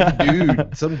 And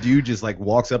some dude just like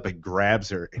walks up and grabs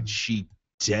her, and she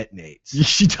detonates.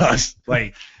 She does.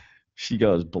 Like, she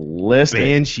goes ballistic.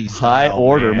 Banshee high style,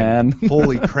 order, man.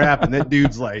 Holy crap. And that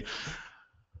dude's like,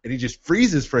 and he just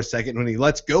freezes for a second when he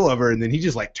lets go of her, and then he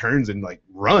just like turns and like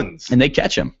runs. And they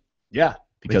catch him. Yeah.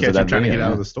 Because they catch of him that trying video, to get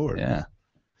out of the store. Yeah.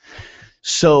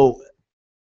 So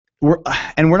we're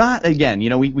not, again,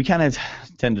 we kind of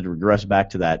tend to regress back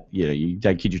to that, you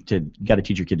got to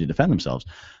teach your kid to defend themselves,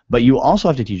 but you also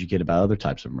have to teach your kid about other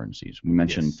types of emergencies. We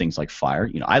mentioned things like fire.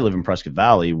 I live in Prescott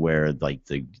Valley, where like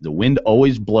the wind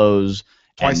always blows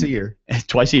twice a year.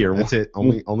 Twice a year. That's it.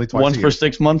 Only twice Once a year. for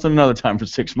 6 months and another time for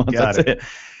 6 months. Got That's it.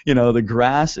 The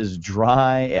grass is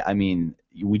dry. I mean,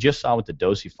 we just saw with the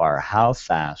Dosey fire how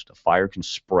fast a fire can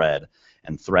spread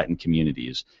and threaten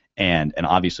communities. And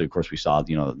obviously, of course, we saw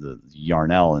the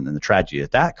Yarnell and then the tragedy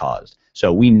that caused.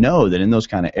 So we know that in those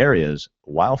kind of areas,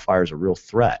 wildfire is a real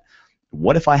threat.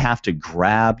 What if I have to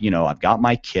grab? I've got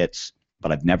my kits,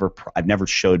 but I've never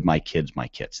showed my kids my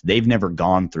kits. They've never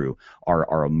gone through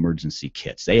our emergency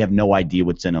kits. They have no idea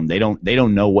what's in them. They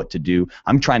don't know what to do.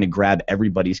 I'm trying to grab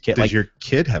everybody's kit. Does your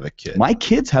kid have a kit? My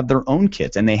kids have their own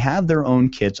kits, and they have their own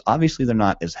kits. Obviously, they're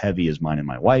not as heavy as mine and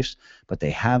my wife's, but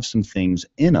they have some things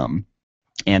in them.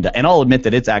 And I'll admit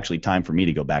that it's actually time for me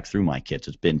to go back through my kits.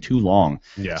 It's been too long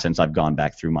since I've gone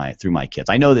back through my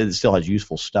kits. I know that it still has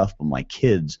useful stuff, but my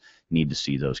kids need to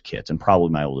see those kits. And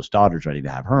probably my oldest daughter's ready to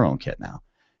have her own kit now,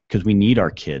 because we need our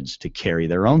kids to carry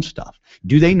their own stuff.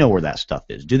 Do they know where that stuff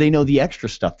is? Do they know the extra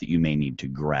stuff that you may need to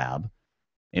grab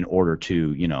in order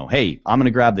to, hey, I'm going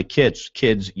to grab the kits.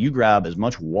 Kids, you grab as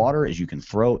much water as you can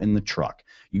throw in the truck.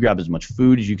 You grab as much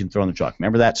food as you can throw in the truck.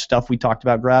 Remember that stuff we talked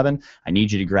about grabbing? I need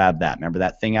you to grab that. Remember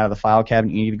that thing out of the file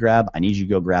cabinet you need to grab? I need you to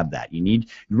go grab that.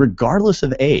 Regardless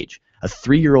of age, a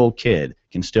 3-year-old kid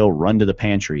can still run to the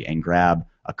pantry and grab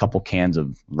a couple cans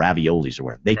of raviolis or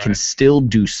whatever. They can still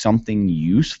do something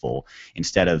useful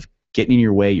instead of getting in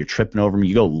your way. You're tripping over them.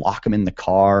 You go lock them in the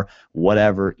car,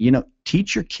 whatever.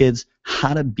 Teach your kids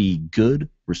how to be good,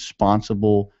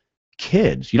 responsible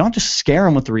kids. You don't have to scare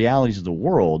them with the realities of the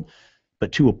world.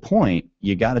 But to a point,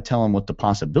 you got to tell them what the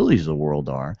possibilities of the world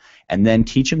are, and then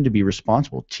teach them to be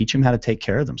responsible. Teach them how to take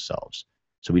care of themselves,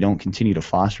 so we don't continue to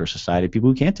foster a society of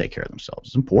people who can't take care of themselves.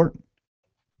 It's important.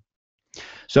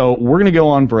 So we're going to go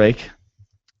on break.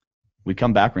 We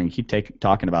come back. We're going to keep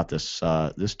talking about this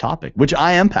topic, which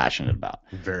I am passionate about.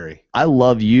 Very. I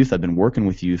love youth. I've been working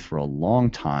with youth for a long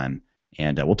time,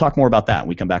 and we'll talk more about that when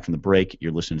we come back from the break.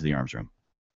 You're listening to the Arms Room.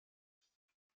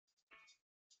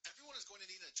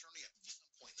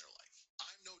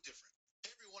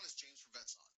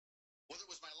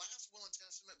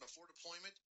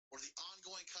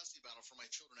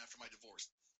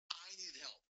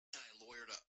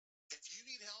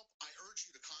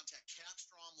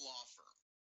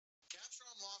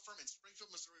 In Springfield,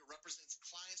 Missouri, represents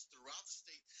clients throughout the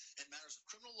state in matters of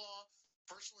criminal law,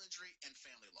 personal injury, and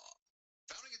family law.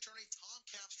 Founding attorney Tom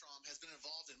Capstrom has been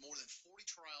involved in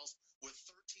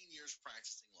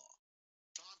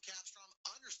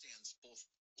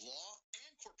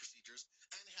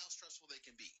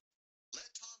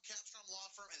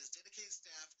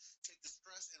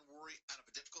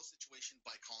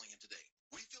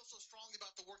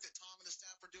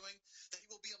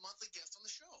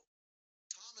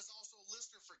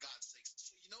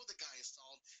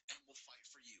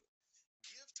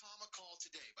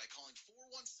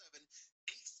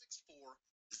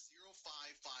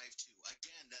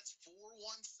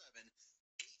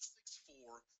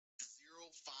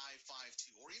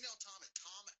 417-864-0552 or email Tom at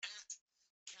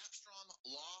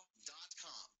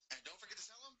tom@capstromlaw.com. And don't forget to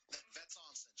tell him that Vets On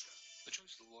sent you. The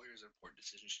choice of the lawyer is an important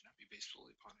decision, should not be based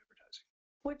solely upon advertising.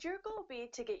 Would your goal be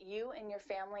to get you and your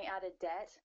family out of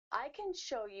debt? I can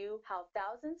show you how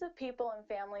thousands of people and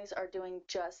families are doing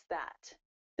just that.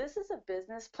 This is a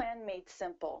business plan made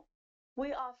simple.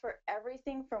 We offer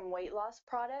everything from weight loss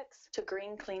products to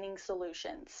green cleaning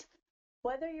solutions.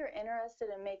 Whether you're interested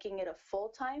in making it a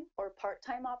full-time or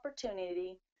part-time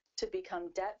opportunity to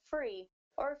become debt-free,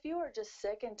 or if you are just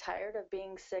sick and tired of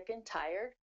being sick and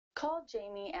tired, call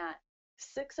Jamie at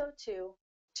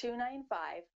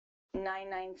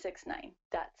 602-295-9969.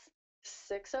 That's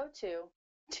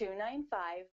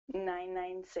 602-295-9969.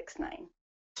 Breaker 19.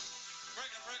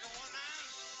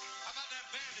 How about that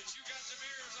bandit? You got some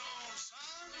ears on,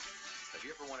 son? Have you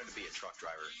ever wanted to be a truck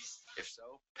driver? If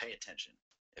so, pay attention.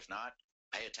 If not,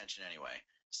 pay attention anyway.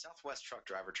 Southwest Truck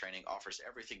Driver Training offers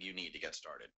everything you need to get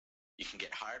started. You can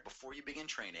get hired before you begin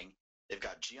training. They've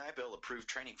got GI Bill approved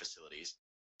training facilities,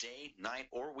 day, night,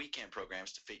 or weekend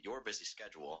programs to fit your busy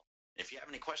schedule. If you have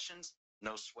any questions,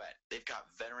 no sweat. They've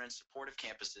got veteran supportive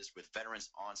campuses with veterans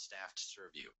on staff to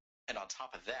serve you. And on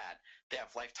top of that, they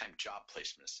have lifetime job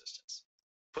placement assistance.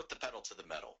 Put the pedal to the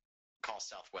metal. Call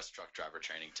Southwest Truck Driver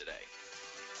Training today.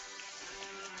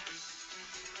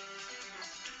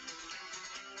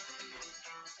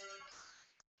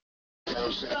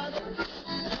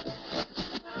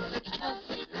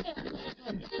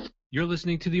 You're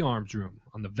listening to The Arms Room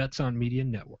on the Vets On Media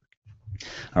Network.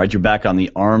 All right, you're back on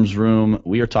the Arms Room.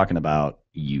 We are talking about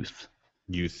youth.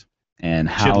 And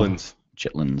how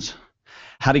chitlins.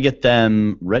 How to get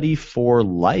them ready for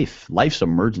life's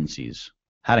emergencies,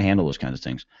 how to handle those kinds of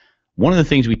things. One of the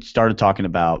things we started talking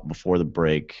about before the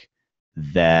break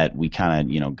that we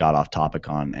kind of, got off topic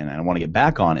on and I want to get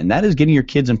back on, and that is getting your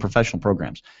kids in professional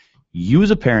programs. You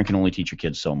as a parent can only teach your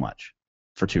kids so much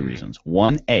for two reasons.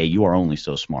 One, A, you are only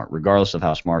so smart. Regardless of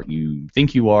how smart you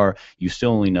think you are, you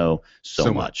still only know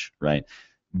so much, right?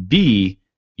 B,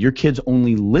 your kids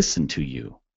only listen to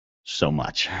you so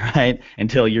much, right?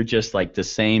 Until you're just like the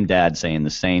same dad saying the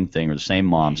same thing or the same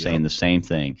mom saying the same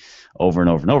thing over and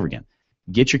over and over again.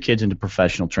 Get your kids into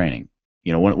professional training.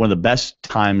 One of the best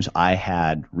times I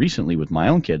had recently with my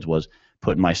own kids was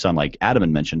putting my son, like Adam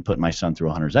had mentioned, putting my son through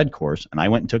a Hunter's Ed course. And I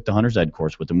went and took the Hunter's Ed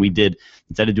course with him. We did,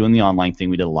 instead of doing the online thing,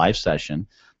 we did a live session.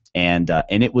 And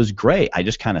it was great. I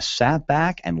just kind of sat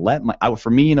back and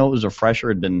for me, it was a fresher.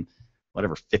 It had been,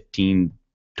 15,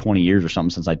 20 years or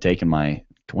something since I'd taken my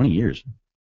 20 years.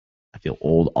 I feel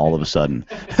old all of a sudden.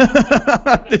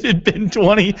 It had been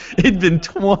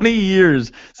 20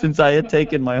 years since I had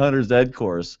taken my Hunter's Ed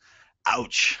course.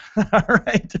 Ouch. All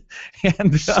right.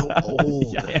 And so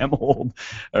old. Yeah, I am old.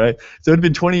 All right. So it had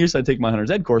been 20 years since I take my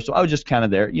Hunter's Ed course. So I was just kind of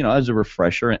there, as a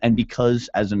refresher. And because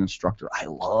as an instructor, I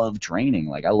love training.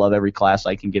 Like I love every class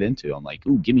I can get into. I'm like,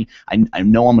 ooh, I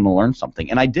know I'm going to learn something.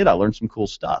 And I did. I learned some cool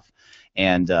stuff.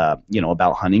 And,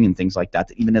 about hunting and things like that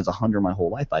even as a hunter my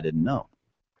whole life, I didn't know.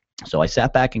 So I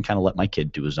sat back and kind of let my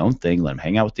kid do his own thing, let him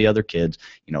hang out with the other kids,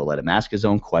 let him ask his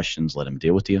own questions, let him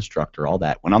deal with the instructor, all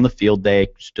that. Went on the field day,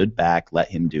 stood back, let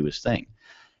him do his thing.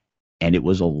 And it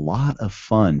was a lot of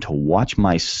fun to watch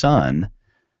my son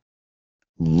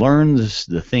learn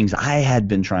the things I had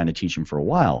been trying to teach him for a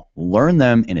while, learn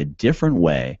them in a different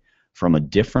way from a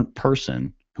different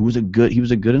person who was a good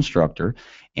instructor,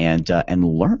 and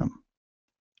learn them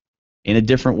in a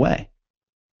different way.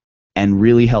 And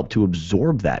really help to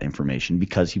absorb that information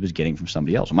because he was getting from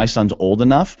somebody else. When my son's old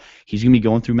enough, he's going to be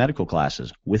going through medical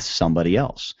classes with somebody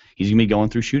else. He's going to be going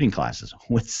through shooting classes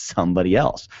with somebody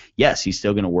else. Yes, he's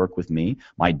still going to work with me.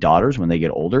 My daughters, when they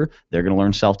get older, they're going to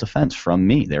learn self-defense from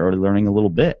me. They're already learning a little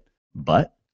bit,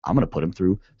 but I'm going to put them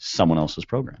through someone else's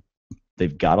program.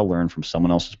 They've got to learn from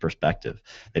someone else's perspective.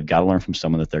 They've got to learn from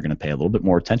someone that they're going to pay a little bit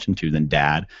more attention to than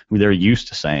dad, who they're used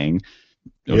to saying,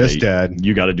 okay, yes, Dad.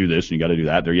 You got to do this and you got to do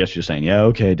that. They're just saying, yeah,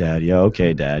 okay, Dad. Yeah,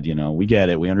 okay, Dad. We get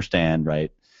it. We understand,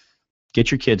 right?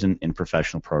 Get your kids in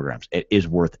professional programs. It is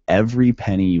worth every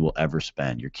penny you will ever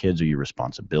spend. Your kids are your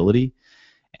responsibility.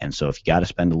 And so if you got to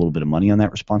spend a little bit of money on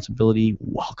that responsibility,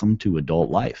 welcome to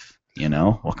adult life.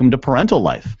 Welcome to parental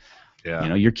life.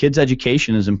 Yeah. Your kid's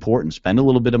education is important. Spend a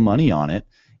little bit of money on it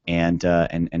and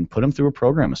put them through a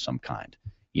program of some kind.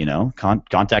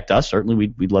 Contact us.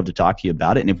 Certainly, we'd love to talk to you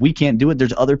about it. And if we can't do it,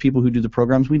 there's other people who do the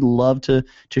programs. We'd love to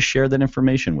share that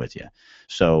information with you.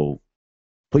 So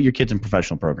put your kids in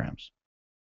professional programs.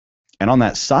 And on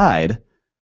that side,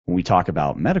 when we talk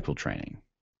about medical training,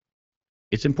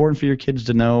 it's important for your kids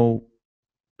to know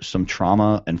some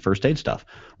trauma and first aid stuff.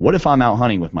 What if I'm out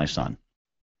hunting with my son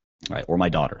right, or my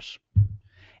daughters.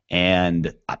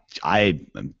 And I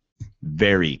am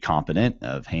very competent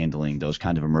of handling those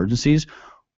kind of emergencies.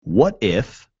 What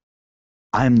if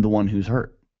I'm the one who's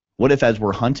hurt? What if, as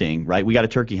we're hunting, right, we got a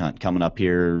turkey hunt coming up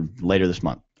here later this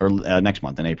month, or next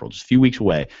month in April, just a few weeks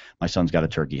away. My son's got a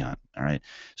turkey hunt, all right?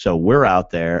 So we're out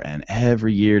there, and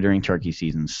every year during turkey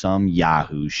season, some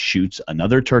yahoo shoots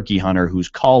another turkey hunter who's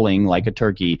calling like a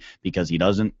turkey because he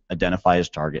doesn't identify his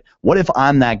target. What if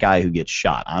I'm that guy who gets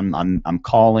shot? I'm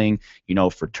calling,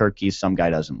 for turkeys. Some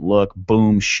guy doesn't look,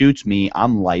 boom, shoots me.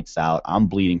 I'm lights out. I'm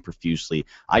bleeding profusely.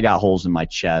 I got holes in my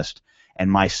chest. And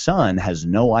my son has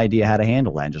no idea how to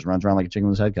handle that and just runs around like a chicken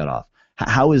with his head cut off.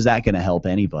 How is that going to help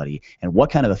anybody? And what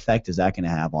kind of effect is that going to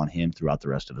have on him throughout the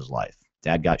rest of his life?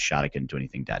 Dad got shot. I couldn't do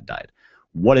anything. Dad died.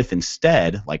 What if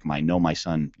instead, like my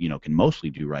son, can mostly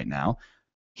do right now,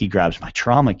 he grabs my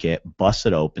trauma kit, busts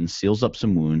it open, seals up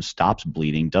some wounds, stops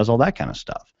bleeding, does all that kind of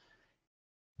stuff.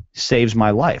 Saves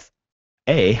my life.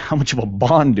 A, how much of a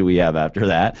bond do we have after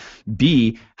that?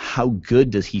 B, how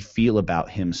good does he feel about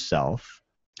himself?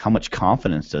 How much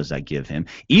confidence does that give him?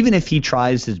 Even if he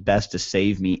tries his best to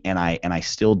save me and I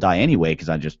still die anyway because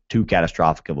I'm just too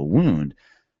catastrophic of a wound,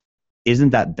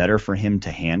 isn't that better for him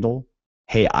to handle?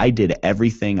 Hey, I did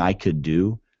everything I could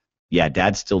do. Yeah,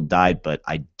 Dad still died, but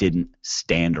I didn't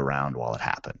stand around while it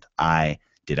happened. I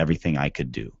did everything I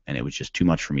could do, and it was just too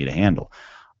much for me to handle.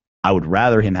 I would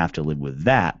rather him have to live with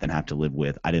that than have to live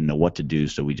with, I didn't know what to do,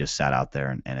 so we just sat out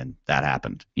there and that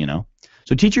happened,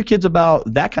 So teach your kids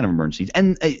about that kind of emergencies.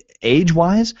 And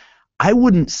age-wise, I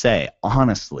wouldn't say,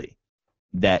 honestly,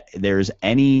 that there's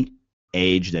any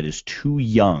age that is too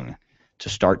young to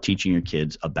start teaching your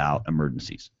kids about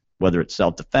emergencies, whether it's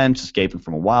self-defense, escaping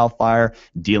from a wildfire,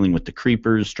 dealing with the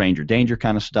creepers, stranger danger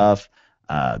kind of stuff,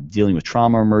 dealing with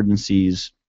trauma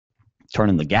emergencies,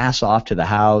 turning the gas off to the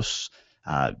house,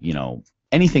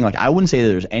 anything like. I wouldn't say that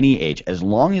there's any age, as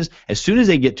soon as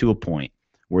they get to a point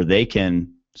where they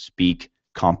can speak,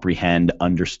 comprehend,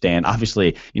 understand.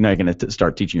 Obviously, you're not going to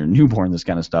start teaching your newborn this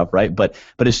kind of stuff, right? But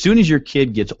as soon as your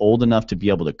kid gets old enough to be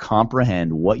able to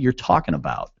comprehend what you're talking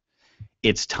about,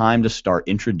 it's time to start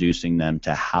introducing them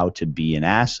to how to be an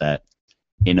asset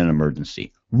in an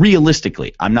emergency.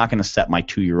 Realistically, I'm not going to set my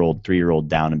 2-year-old, 3-year-old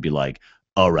down and be like,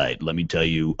 all right, let me tell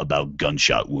you about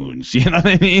gunshot wounds. You know what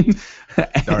I mean?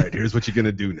 All right, here's what you're going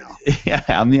to do now. Yeah,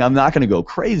 I'm not going to go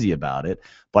crazy about it,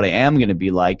 but I am going to be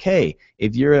like, hey,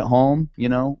 if you're at home,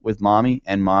 with mommy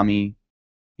and mommy,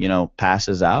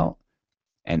 passes out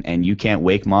and you can't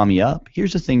wake mommy up,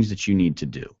 here's the things that you need to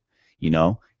do.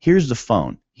 Here's the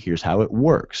phone. Here's how it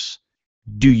works.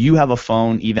 Do you have a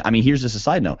phone even? Here's just a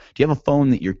side note. Do you have a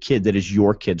phone that is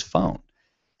your kid's phone?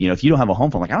 If you don't have a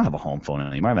home phone, like I don't have a home phone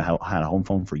anymore. I haven't had a home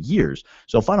phone for years.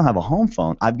 So if I don't have a home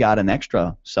phone, I've got an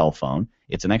extra cell phone.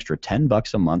 It's an extra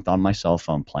 $10 a month on my cell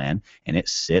phone plan, and it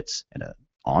sits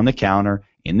on the counter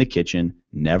in the kitchen,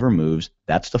 never moves.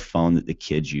 That's the phone that the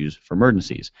kids use for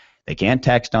emergencies. They can't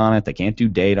text on it. They can't do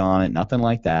data on it. Nothing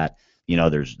like that.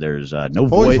 There's no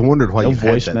always wondered why no you had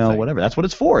that voicemail, thing. whatever. That's what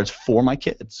it's for. It's for my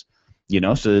kids,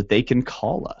 so that they can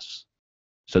call us.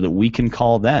 So that we can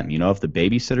call them. If the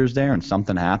babysitter's there and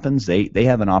something happens, they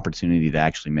have an opportunity to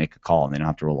actually make a call, and they don't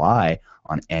have to rely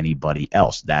on anybody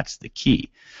else. That's the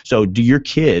key. So do your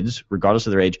kids, regardless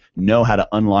of their age, know how to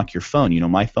unlock your phone?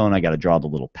 My phone, I got to draw the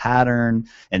little pattern,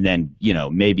 and then,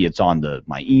 maybe it's on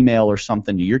my email or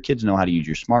something. Do your kids know how to use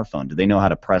your smartphone? Do they know how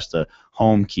to press the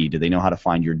home key? Do they know how to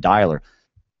find your dialer?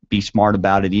 Be smart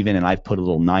about it even, and I've put a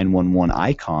little 911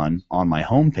 icon on my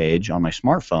homepage on my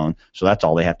smartphone, so that's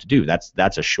all they have to do.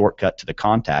 That's a shortcut to the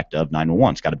contact of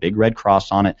 911. It's got a big red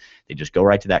cross on it. They just go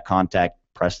right to that contact,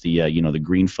 press the the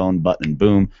green phone button, and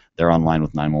boom, they're online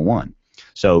with 911.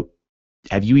 So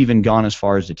have you even gone as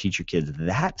far as to teach your kids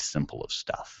that simple of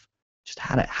stuff, just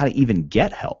how to even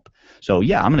get help? So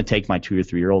yeah, I'm going to take my 2 or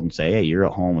 3-year-old and say, hey, you're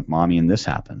at home with mommy and this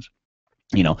happens.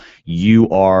 You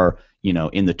are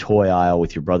in the toy aisle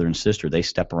with your brother and sister. They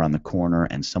step around the corner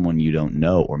and someone you don't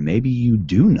know, or maybe you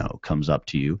do know, comes up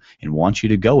to you and wants you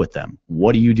to go with them.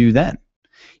 What do you do then?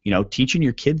 Teaching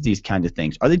your kids these kind of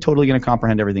things. Are they totally going to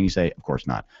comprehend everything you say? Of course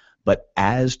not. But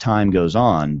as time goes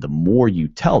on, the more you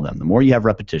tell them, the more you have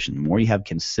repetition, the more you have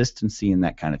consistency in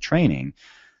that kind of training,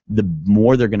 the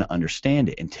more they're going to understand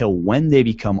it, until when they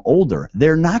become older,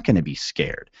 they're not going to be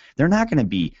scared. They're not going to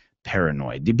be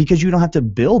paranoid, because you don't have to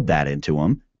build that into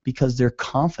them, because they're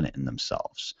confident in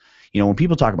themselves. When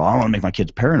people talk about, I don't want to make my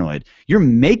kids paranoid, you're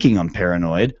making them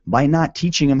paranoid by not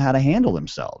teaching them how to handle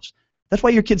themselves. That's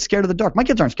why your kid's scared of the dark. My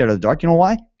kids aren't scared of the dark. You know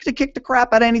why? Because they kick the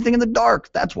crap out of anything in the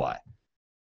dark. That's why.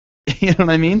 You know what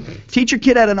I mean? Teach your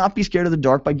kid how to not be scared of the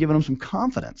dark by giving them some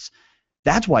confidence.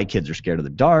 That's why kids are scared of the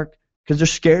dark, because they're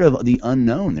scared of the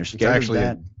unknown. They're scared of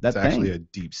that it's thing. actually a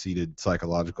deep-seated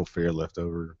psychological fear left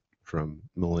over from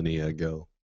millennia ago,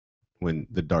 when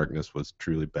the darkness was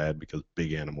truly bad because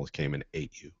big animals came and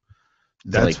ate you.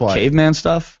 That's like why caveman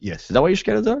stuff. Yes. Is that why you're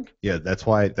scared of the dark? Yeah, that's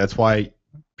why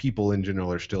people in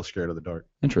general are still scared of the dark.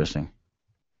 Interesting.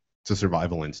 It's a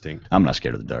survival instinct. I'm not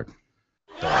scared of the dark.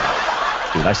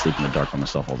 Dude, I sleep in the dark by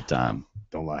myself all the time.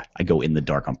 Don't lie. I go in the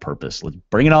dark on purpose. Let's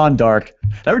bring it on, dark.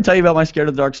 Did I ever tell you about my scared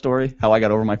of the dark story? How I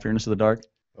got over my fearness of the dark?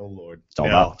 Oh Lord. It's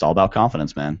all about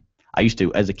confidence, man.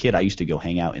 As a kid, I used to go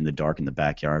hang out in the dark in the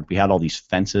backyard. We had all these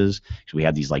fences, because we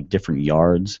had these like different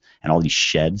yards and all these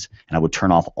sheds, and I would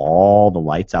turn off all the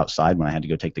lights outside when I had to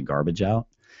go take the garbage out.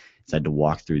 So I had to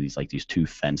walk through these two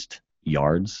fenced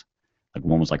yards. Like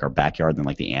one was like our backyard, and then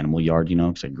like the animal yard,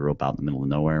 because I grew up out in the middle of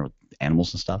nowhere with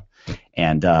animals and stuff.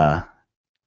 And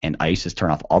I used to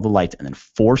turn off all the lights and then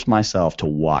force myself to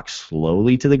walk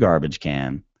slowly to the garbage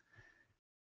can,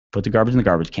 put the garbage in the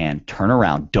garbage can, turn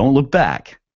around, don't look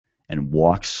back, and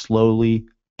walk slowly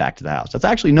back to the house. That's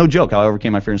actually no joke how I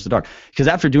overcame my fearness of the dark. Because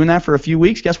after doing that for a few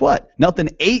weeks, guess what? Nothing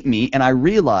ate me, and I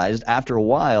realized after a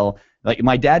while, like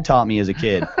my dad taught me as a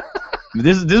kid.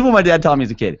 This is what my dad taught me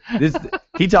as a kid.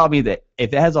 He taught me that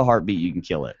if it has a heartbeat, you can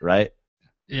kill it, right?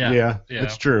 Yeah,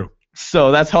 it's true.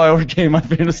 So that's how I overcame my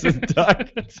fearness of the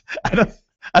dark.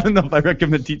 I don't know if I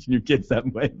recommend teaching your kids that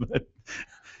way, but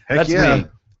Heck that's yeah. me.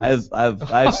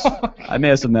 I may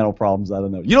have some mental problems. I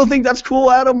don't know. You don't think that's cool,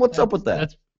 Adam? What's up with that?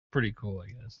 That's pretty cool, I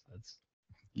guess.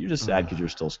 You're just sad because you're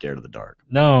still scared of the dark.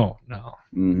 No.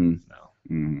 Mm-hmm. No.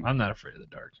 Mm-hmm. I'm not afraid of the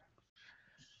dark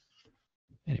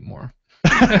anymore.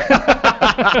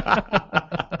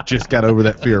 Just got over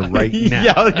that fear right now.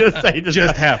 Yeah, I was gonna say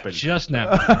just happened. Just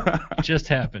now. Just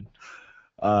happened.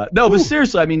 No, but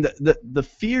seriously, I mean, the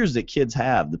fears that kids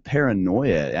have, the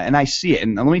paranoia, and I see it.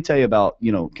 And let me tell you about,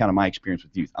 kind of my experience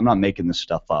with youth. I'm not making this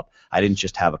stuff up. I didn't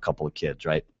just have a couple of kids,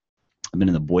 right? I've been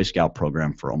in the Boy Scout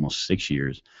program for almost 6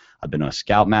 years. I've been a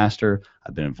Scoutmaster.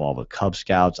 I've been involved with Cub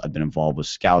Scouts. I've been involved with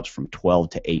Scouts from 12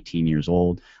 to 18 years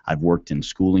old. I've worked in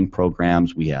schooling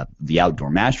programs. We have the Outdoor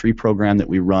Mastery program that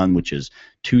we run, which is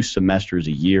 2 semesters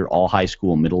a year, all high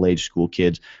school and middle-aged school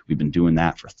kids. We've been doing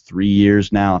that for 3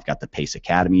 years now. I've got the PACE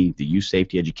Academy, the youth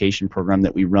safety education program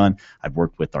that we run. I've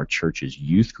worked with our church's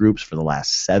youth groups for the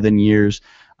last 7 years.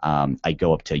 I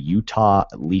go up to Utah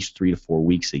at least 3 to 4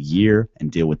 weeks a year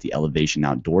and deal with the Elevation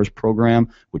Outdoors program,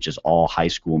 which is all high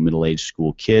school, middle-aged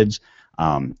school kids.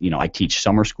 I teach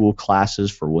summer school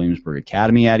classes for Williamsburg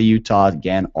Academy out of Utah.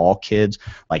 Again, all kids.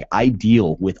 Like, I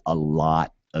deal with a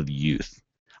lot of youth.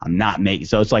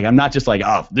 So it's like I'm not just like,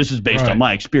 oh, this is based on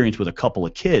my experience with a couple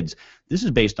of kids. This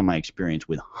is based on my experience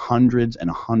with hundreds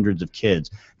and hundreds of kids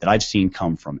that I've seen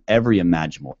come from every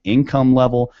imaginable income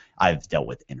level. I've dealt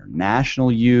with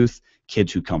international youth,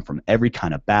 kids who come from every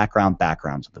kind of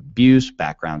backgrounds of abuse,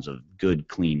 backgrounds of good,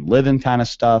 clean living kind of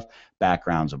stuff,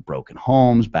 backgrounds of broken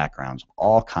homes, backgrounds of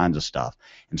all kinds of stuff.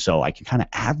 And so I can kind of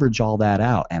average all that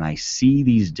out, and I see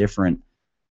these different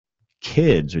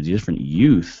kids or these different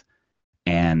youth,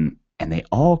 and they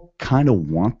all kind of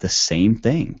want the same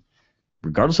thing.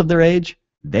 Regardless of their age,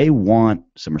 they want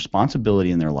some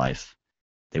responsibility in their life.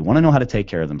 They want to know how to take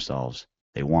care of themselves.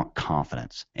 They want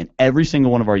confidence. And every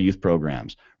single one of our youth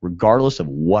programs, regardless of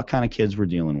what kind of kids we're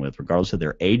dealing with, regardless of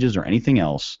their ages or anything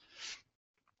else,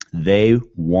 they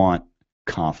want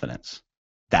confidence.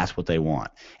 That's what they want.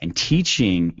 And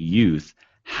teaching youth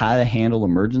how to handle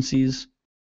emergencies,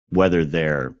 whether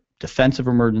they're defensive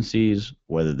emergencies,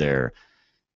 whether they're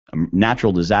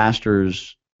natural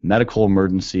disasters, medical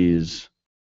emergencies,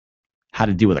 how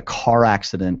to deal with a car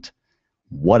accident,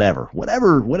 whatever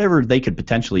they could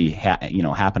potentially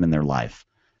happen in their life,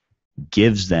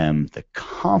 gives them the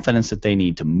confidence that they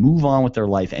need to move on with their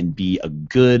life and be a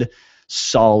good,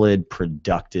 solid,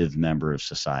 productive member of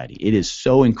society. It is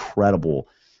so incredible,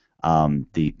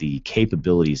 the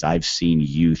capabilities I've seen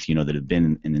youth, that have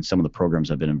been in some of the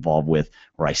programs I've been involved with,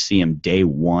 where I see them day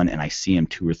one and I see them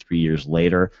 2 or 3 years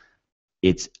later.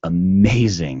 It's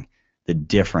amazing the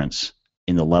difference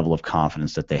in the level of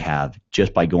confidence that they have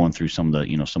just by going through some of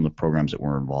the programs that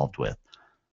we're involved with.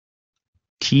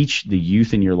 Teach the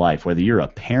youth in your life, whether you're a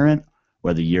parent,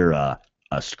 whether you're a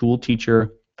school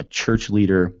teacher, a church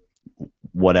leader,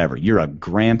 whatever. You're a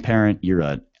grandparent, you're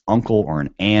an uncle or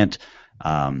an aunt,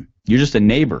 you're just a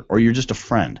neighbor, or you're just a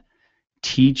friend.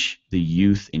 Teach the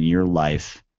youth in your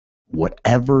life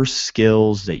whatever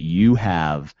skills that you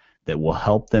have that will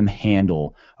help them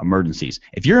handle emergencies.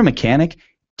 If you're a mechanic,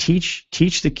 teach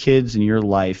the kids in your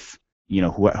life,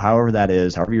 however that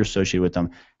is, however you're associated with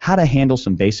them, how to handle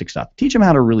some basic stuff. Teach them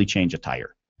how to really change a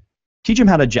tire. Teach them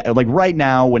how to, like right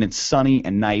now when it's sunny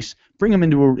and nice, bring them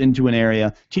into an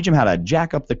area, teach them how to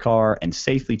jack up the car and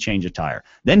safely change a tire.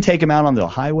 Then take them out on the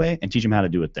highway and teach them how to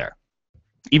do it there,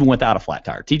 even without a flat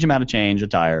tire. Teach them how to change a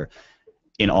tire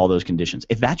in all those conditions.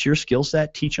 If that's your skill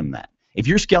set, teach them that. If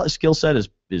your skill set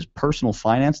is personal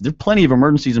finance, there's plenty of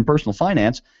emergencies in personal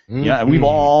finance. Mm-hmm. Yeah, we've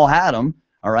all had them.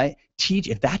 All right. Teach,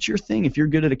 if that's your thing, if you're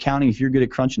good at accounting, if you're good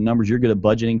at crunching numbers, you're good at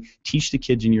budgeting, teach the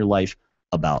kids in your life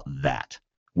about that.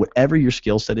 Whatever your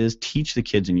skill set is, teach the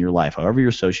kids in your life, however you're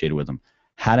associated with them,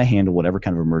 how to handle whatever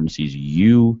kind of emergencies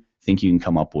you think you can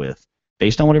come up with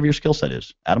based on whatever your skill set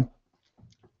is. Adam?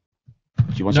 Do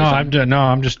you want to say something?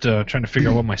 I'm just trying to figure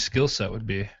out what my skill set would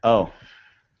be. Oh.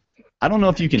 I don't know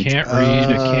if you can. Can't read,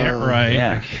 I can't write.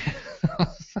 Yeah.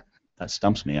 That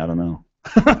stumps me. I don't know.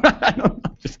 I don't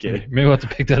know. Just kidding. Maybe we'll have to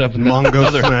pick that up in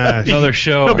Smash. another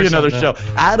show. It'll be or another something.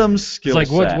 show. Adam's skill It's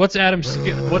like set. what's Adam's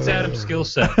skill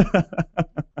set?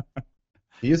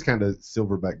 He is kind of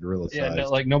silverback gorilla sized. Yeah,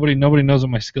 like nobody knows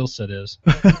what my skill set is.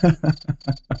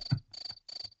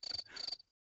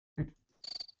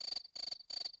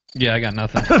 Yeah, I got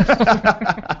nothing.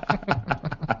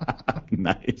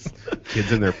 Nice.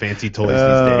 Kids and their fancy toys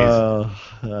these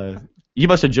days. You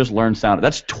must have just learned sound.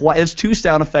 That's 2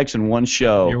 sound effects in one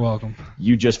show. You're welcome.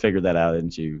 You just figured that out,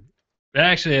 didn't you?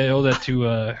 Actually, I owe that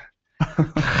to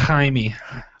Jaime.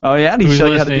 Oh yeah, and he Who's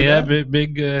showed you how to do listening.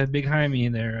 that. Yeah, big Jaime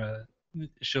in there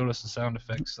showed us the sound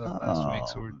effects last week,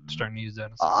 so we're starting to use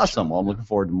that. Awesome. Well, I'm looking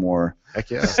forward to more Heck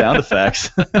yeah. sound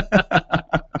effects.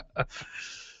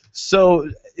 So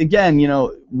again,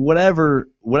 whatever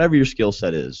your skill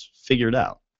set is, figure it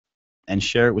out and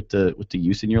share it with the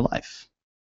youth in your life.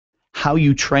 How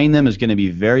you train them is going to be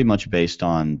very much based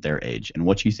on their age and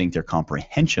what you think their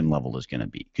comprehension level is going to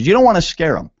be. Because you don't want to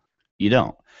scare them. You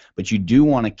don't. But you do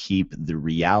want to keep the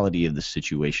reality of the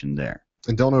situation there.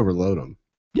 And don't overload them.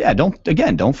 Yeah,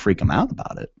 don't freak them out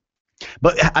about it.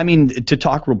 But I mean, to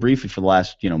talk real briefly for the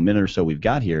last minute or so we've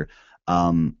got here,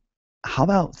 how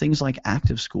about things like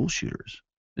active school shooters?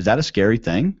 Is that a scary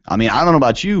thing? I mean, I don't know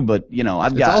about you, but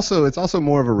It's also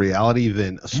more of a reality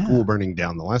than a school burning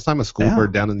down. The last time a school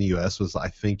burned down in the U.S. was, I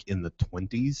think, in the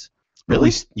 20s. Really? At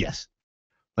least, yes.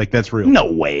 Like, that's real.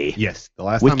 No way. Yes. The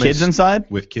last with time kids inside?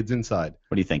 With kids inside.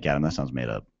 What do you think, Adam? That sounds made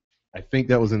up. I think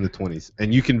that was in the 20s,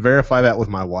 and you can verify that with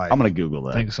my wife. I'm gonna Google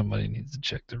that. I think somebody needs to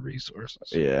check the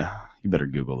resources. Yeah, you better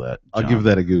Google that. I'll give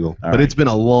that a Google. All but it's been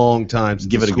a long time since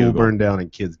Give the it a school Google. burned down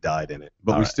and kids died in it.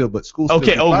 But schools.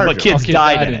 Okay. Still But kids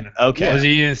died in it. Okay. Because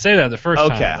you didn't say that the first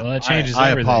Okay. time. Well, that changes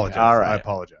I everything. apologize. All right. I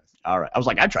apologize. All right. I was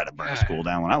like, I tried to burn a school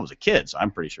down when I was a kid, so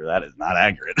I'm pretty sure that is not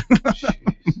accurate.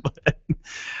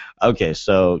 Okay,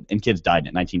 so and kids died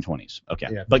in it, 1920s. Okay,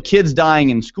 Yeah. but kids dying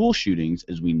in school shootings,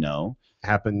 as we know,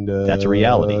 Happened. That's a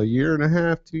reality. A year and a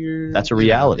half, 2 years. that's a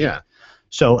reality. Yeah.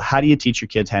 So how do you teach your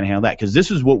kids how to handle that? Because this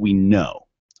is what we know.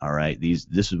 All right, this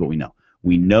is what we know.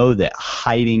 We know that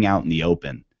hiding out in the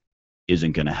open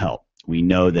isn't going to help. We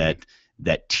know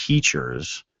that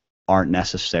teachers aren't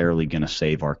necessarily going to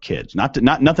save our kids.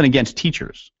 Nothing against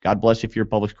teachers. God bless you if you're a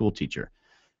public school teacher.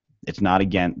 It's not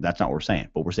that's not what we're saying.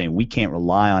 But we're saying we can't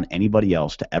rely on anybody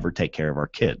else to ever take care of our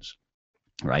kids.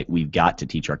 Right? We've got to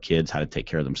teach our kids how to take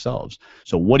care of themselves.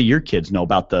 So what do your kids know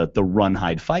about the run,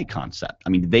 hide, fight concept? I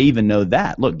mean, they even know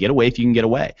that. Look, get away if you can get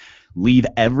away. Leave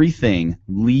everything,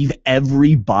 leave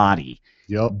everybody.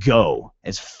 Yep. Go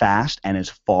as fast and as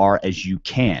far as you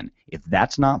can. If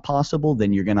that's not possible,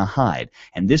 then you're going to hide.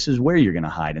 And this is where you're going to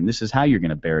hide. And this is how you're going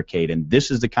to barricade. And this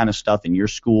is the kind of stuff in your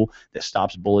school that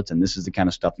stops bullets. And this is the kind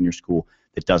of stuff in your school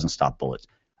that doesn't stop bullets.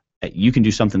 You can do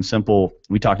something simple.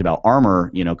 We talked about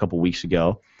armor, a couple weeks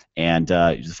ago, and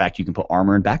the fact you can put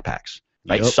armor in backpacks,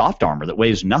 right? Yep. Soft armor that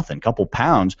weighs nothing, a couple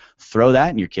pounds. Throw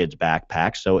that in your kid's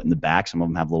backpack, sew it in the back. Some of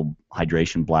them have a little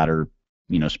hydration bladder,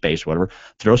 space, whatever.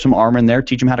 Throw some armor in there.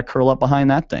 Teach them how to curl up behind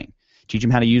that thing. Teach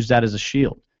them how to use that as a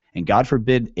shield. And God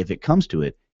forbid, if it comes to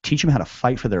it, teach them how to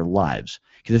fight for their lives.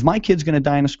 Because if my kid's going to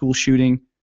die in a school shooting,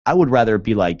 I would rather it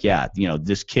be like,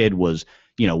 this kid was,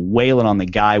 wailing on the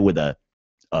guy with a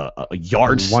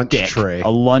yardstick, a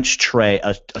lunch tray,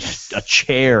 a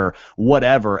chair,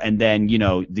 whatever, and then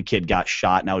the kid got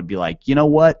shot, and I would be like, you know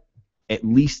what? At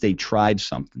least they tried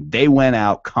something. They went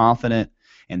out confident,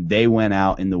 and they went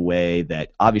out in the way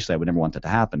that obviously I would never want that to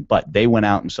happen, but they went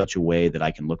out in such a way that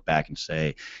I can look back and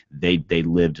say they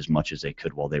lived as much as they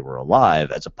could while they were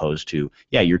alive, as opposed to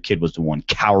your kid was the one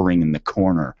cowering in the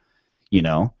corner,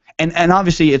 And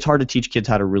obviously, it's hard to teach kids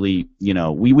how to really,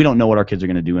 we don't know what our kids are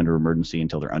going to do under emergency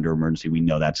until they're under emergency. We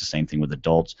know that's the same thing with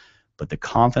adults. But the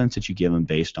confidence that you give them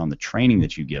based on the training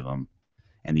that you give them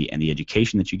and the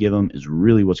education that you give them is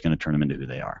really what's going to turn them into who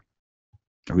they are,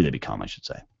 or who they become, I should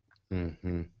say.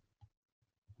 Mm-hmm.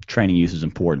 Training youth is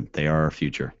important. They are our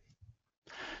future.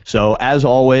 So as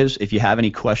always, if you have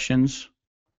any questions,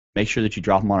 make sure that you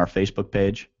drop them on our Facebook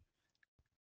page.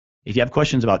 If you have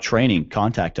questions about training,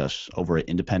 contact us over at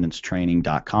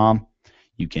independencetraining.com.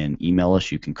 You can email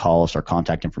us. You can call us. Our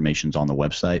contact information is on the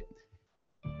website.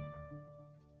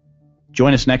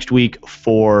 Join us next week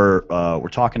for we're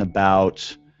talking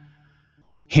about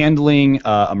handling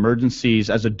emergencies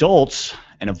as adults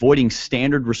and avoiding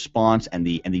standard response and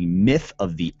the myth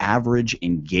of the average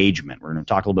engagement. We're going to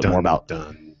talk a little bit more about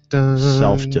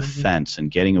self-defense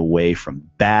and getting away from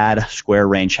bad square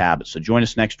range habits. So join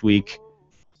us next week.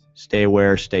 Stay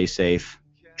aware, stay safe,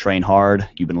 train hard.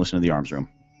 You've been listening to The Arms Room.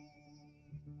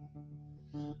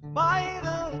 By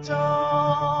the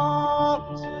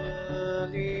dawn's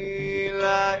early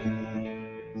light,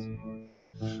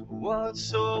 what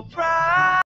so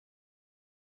proud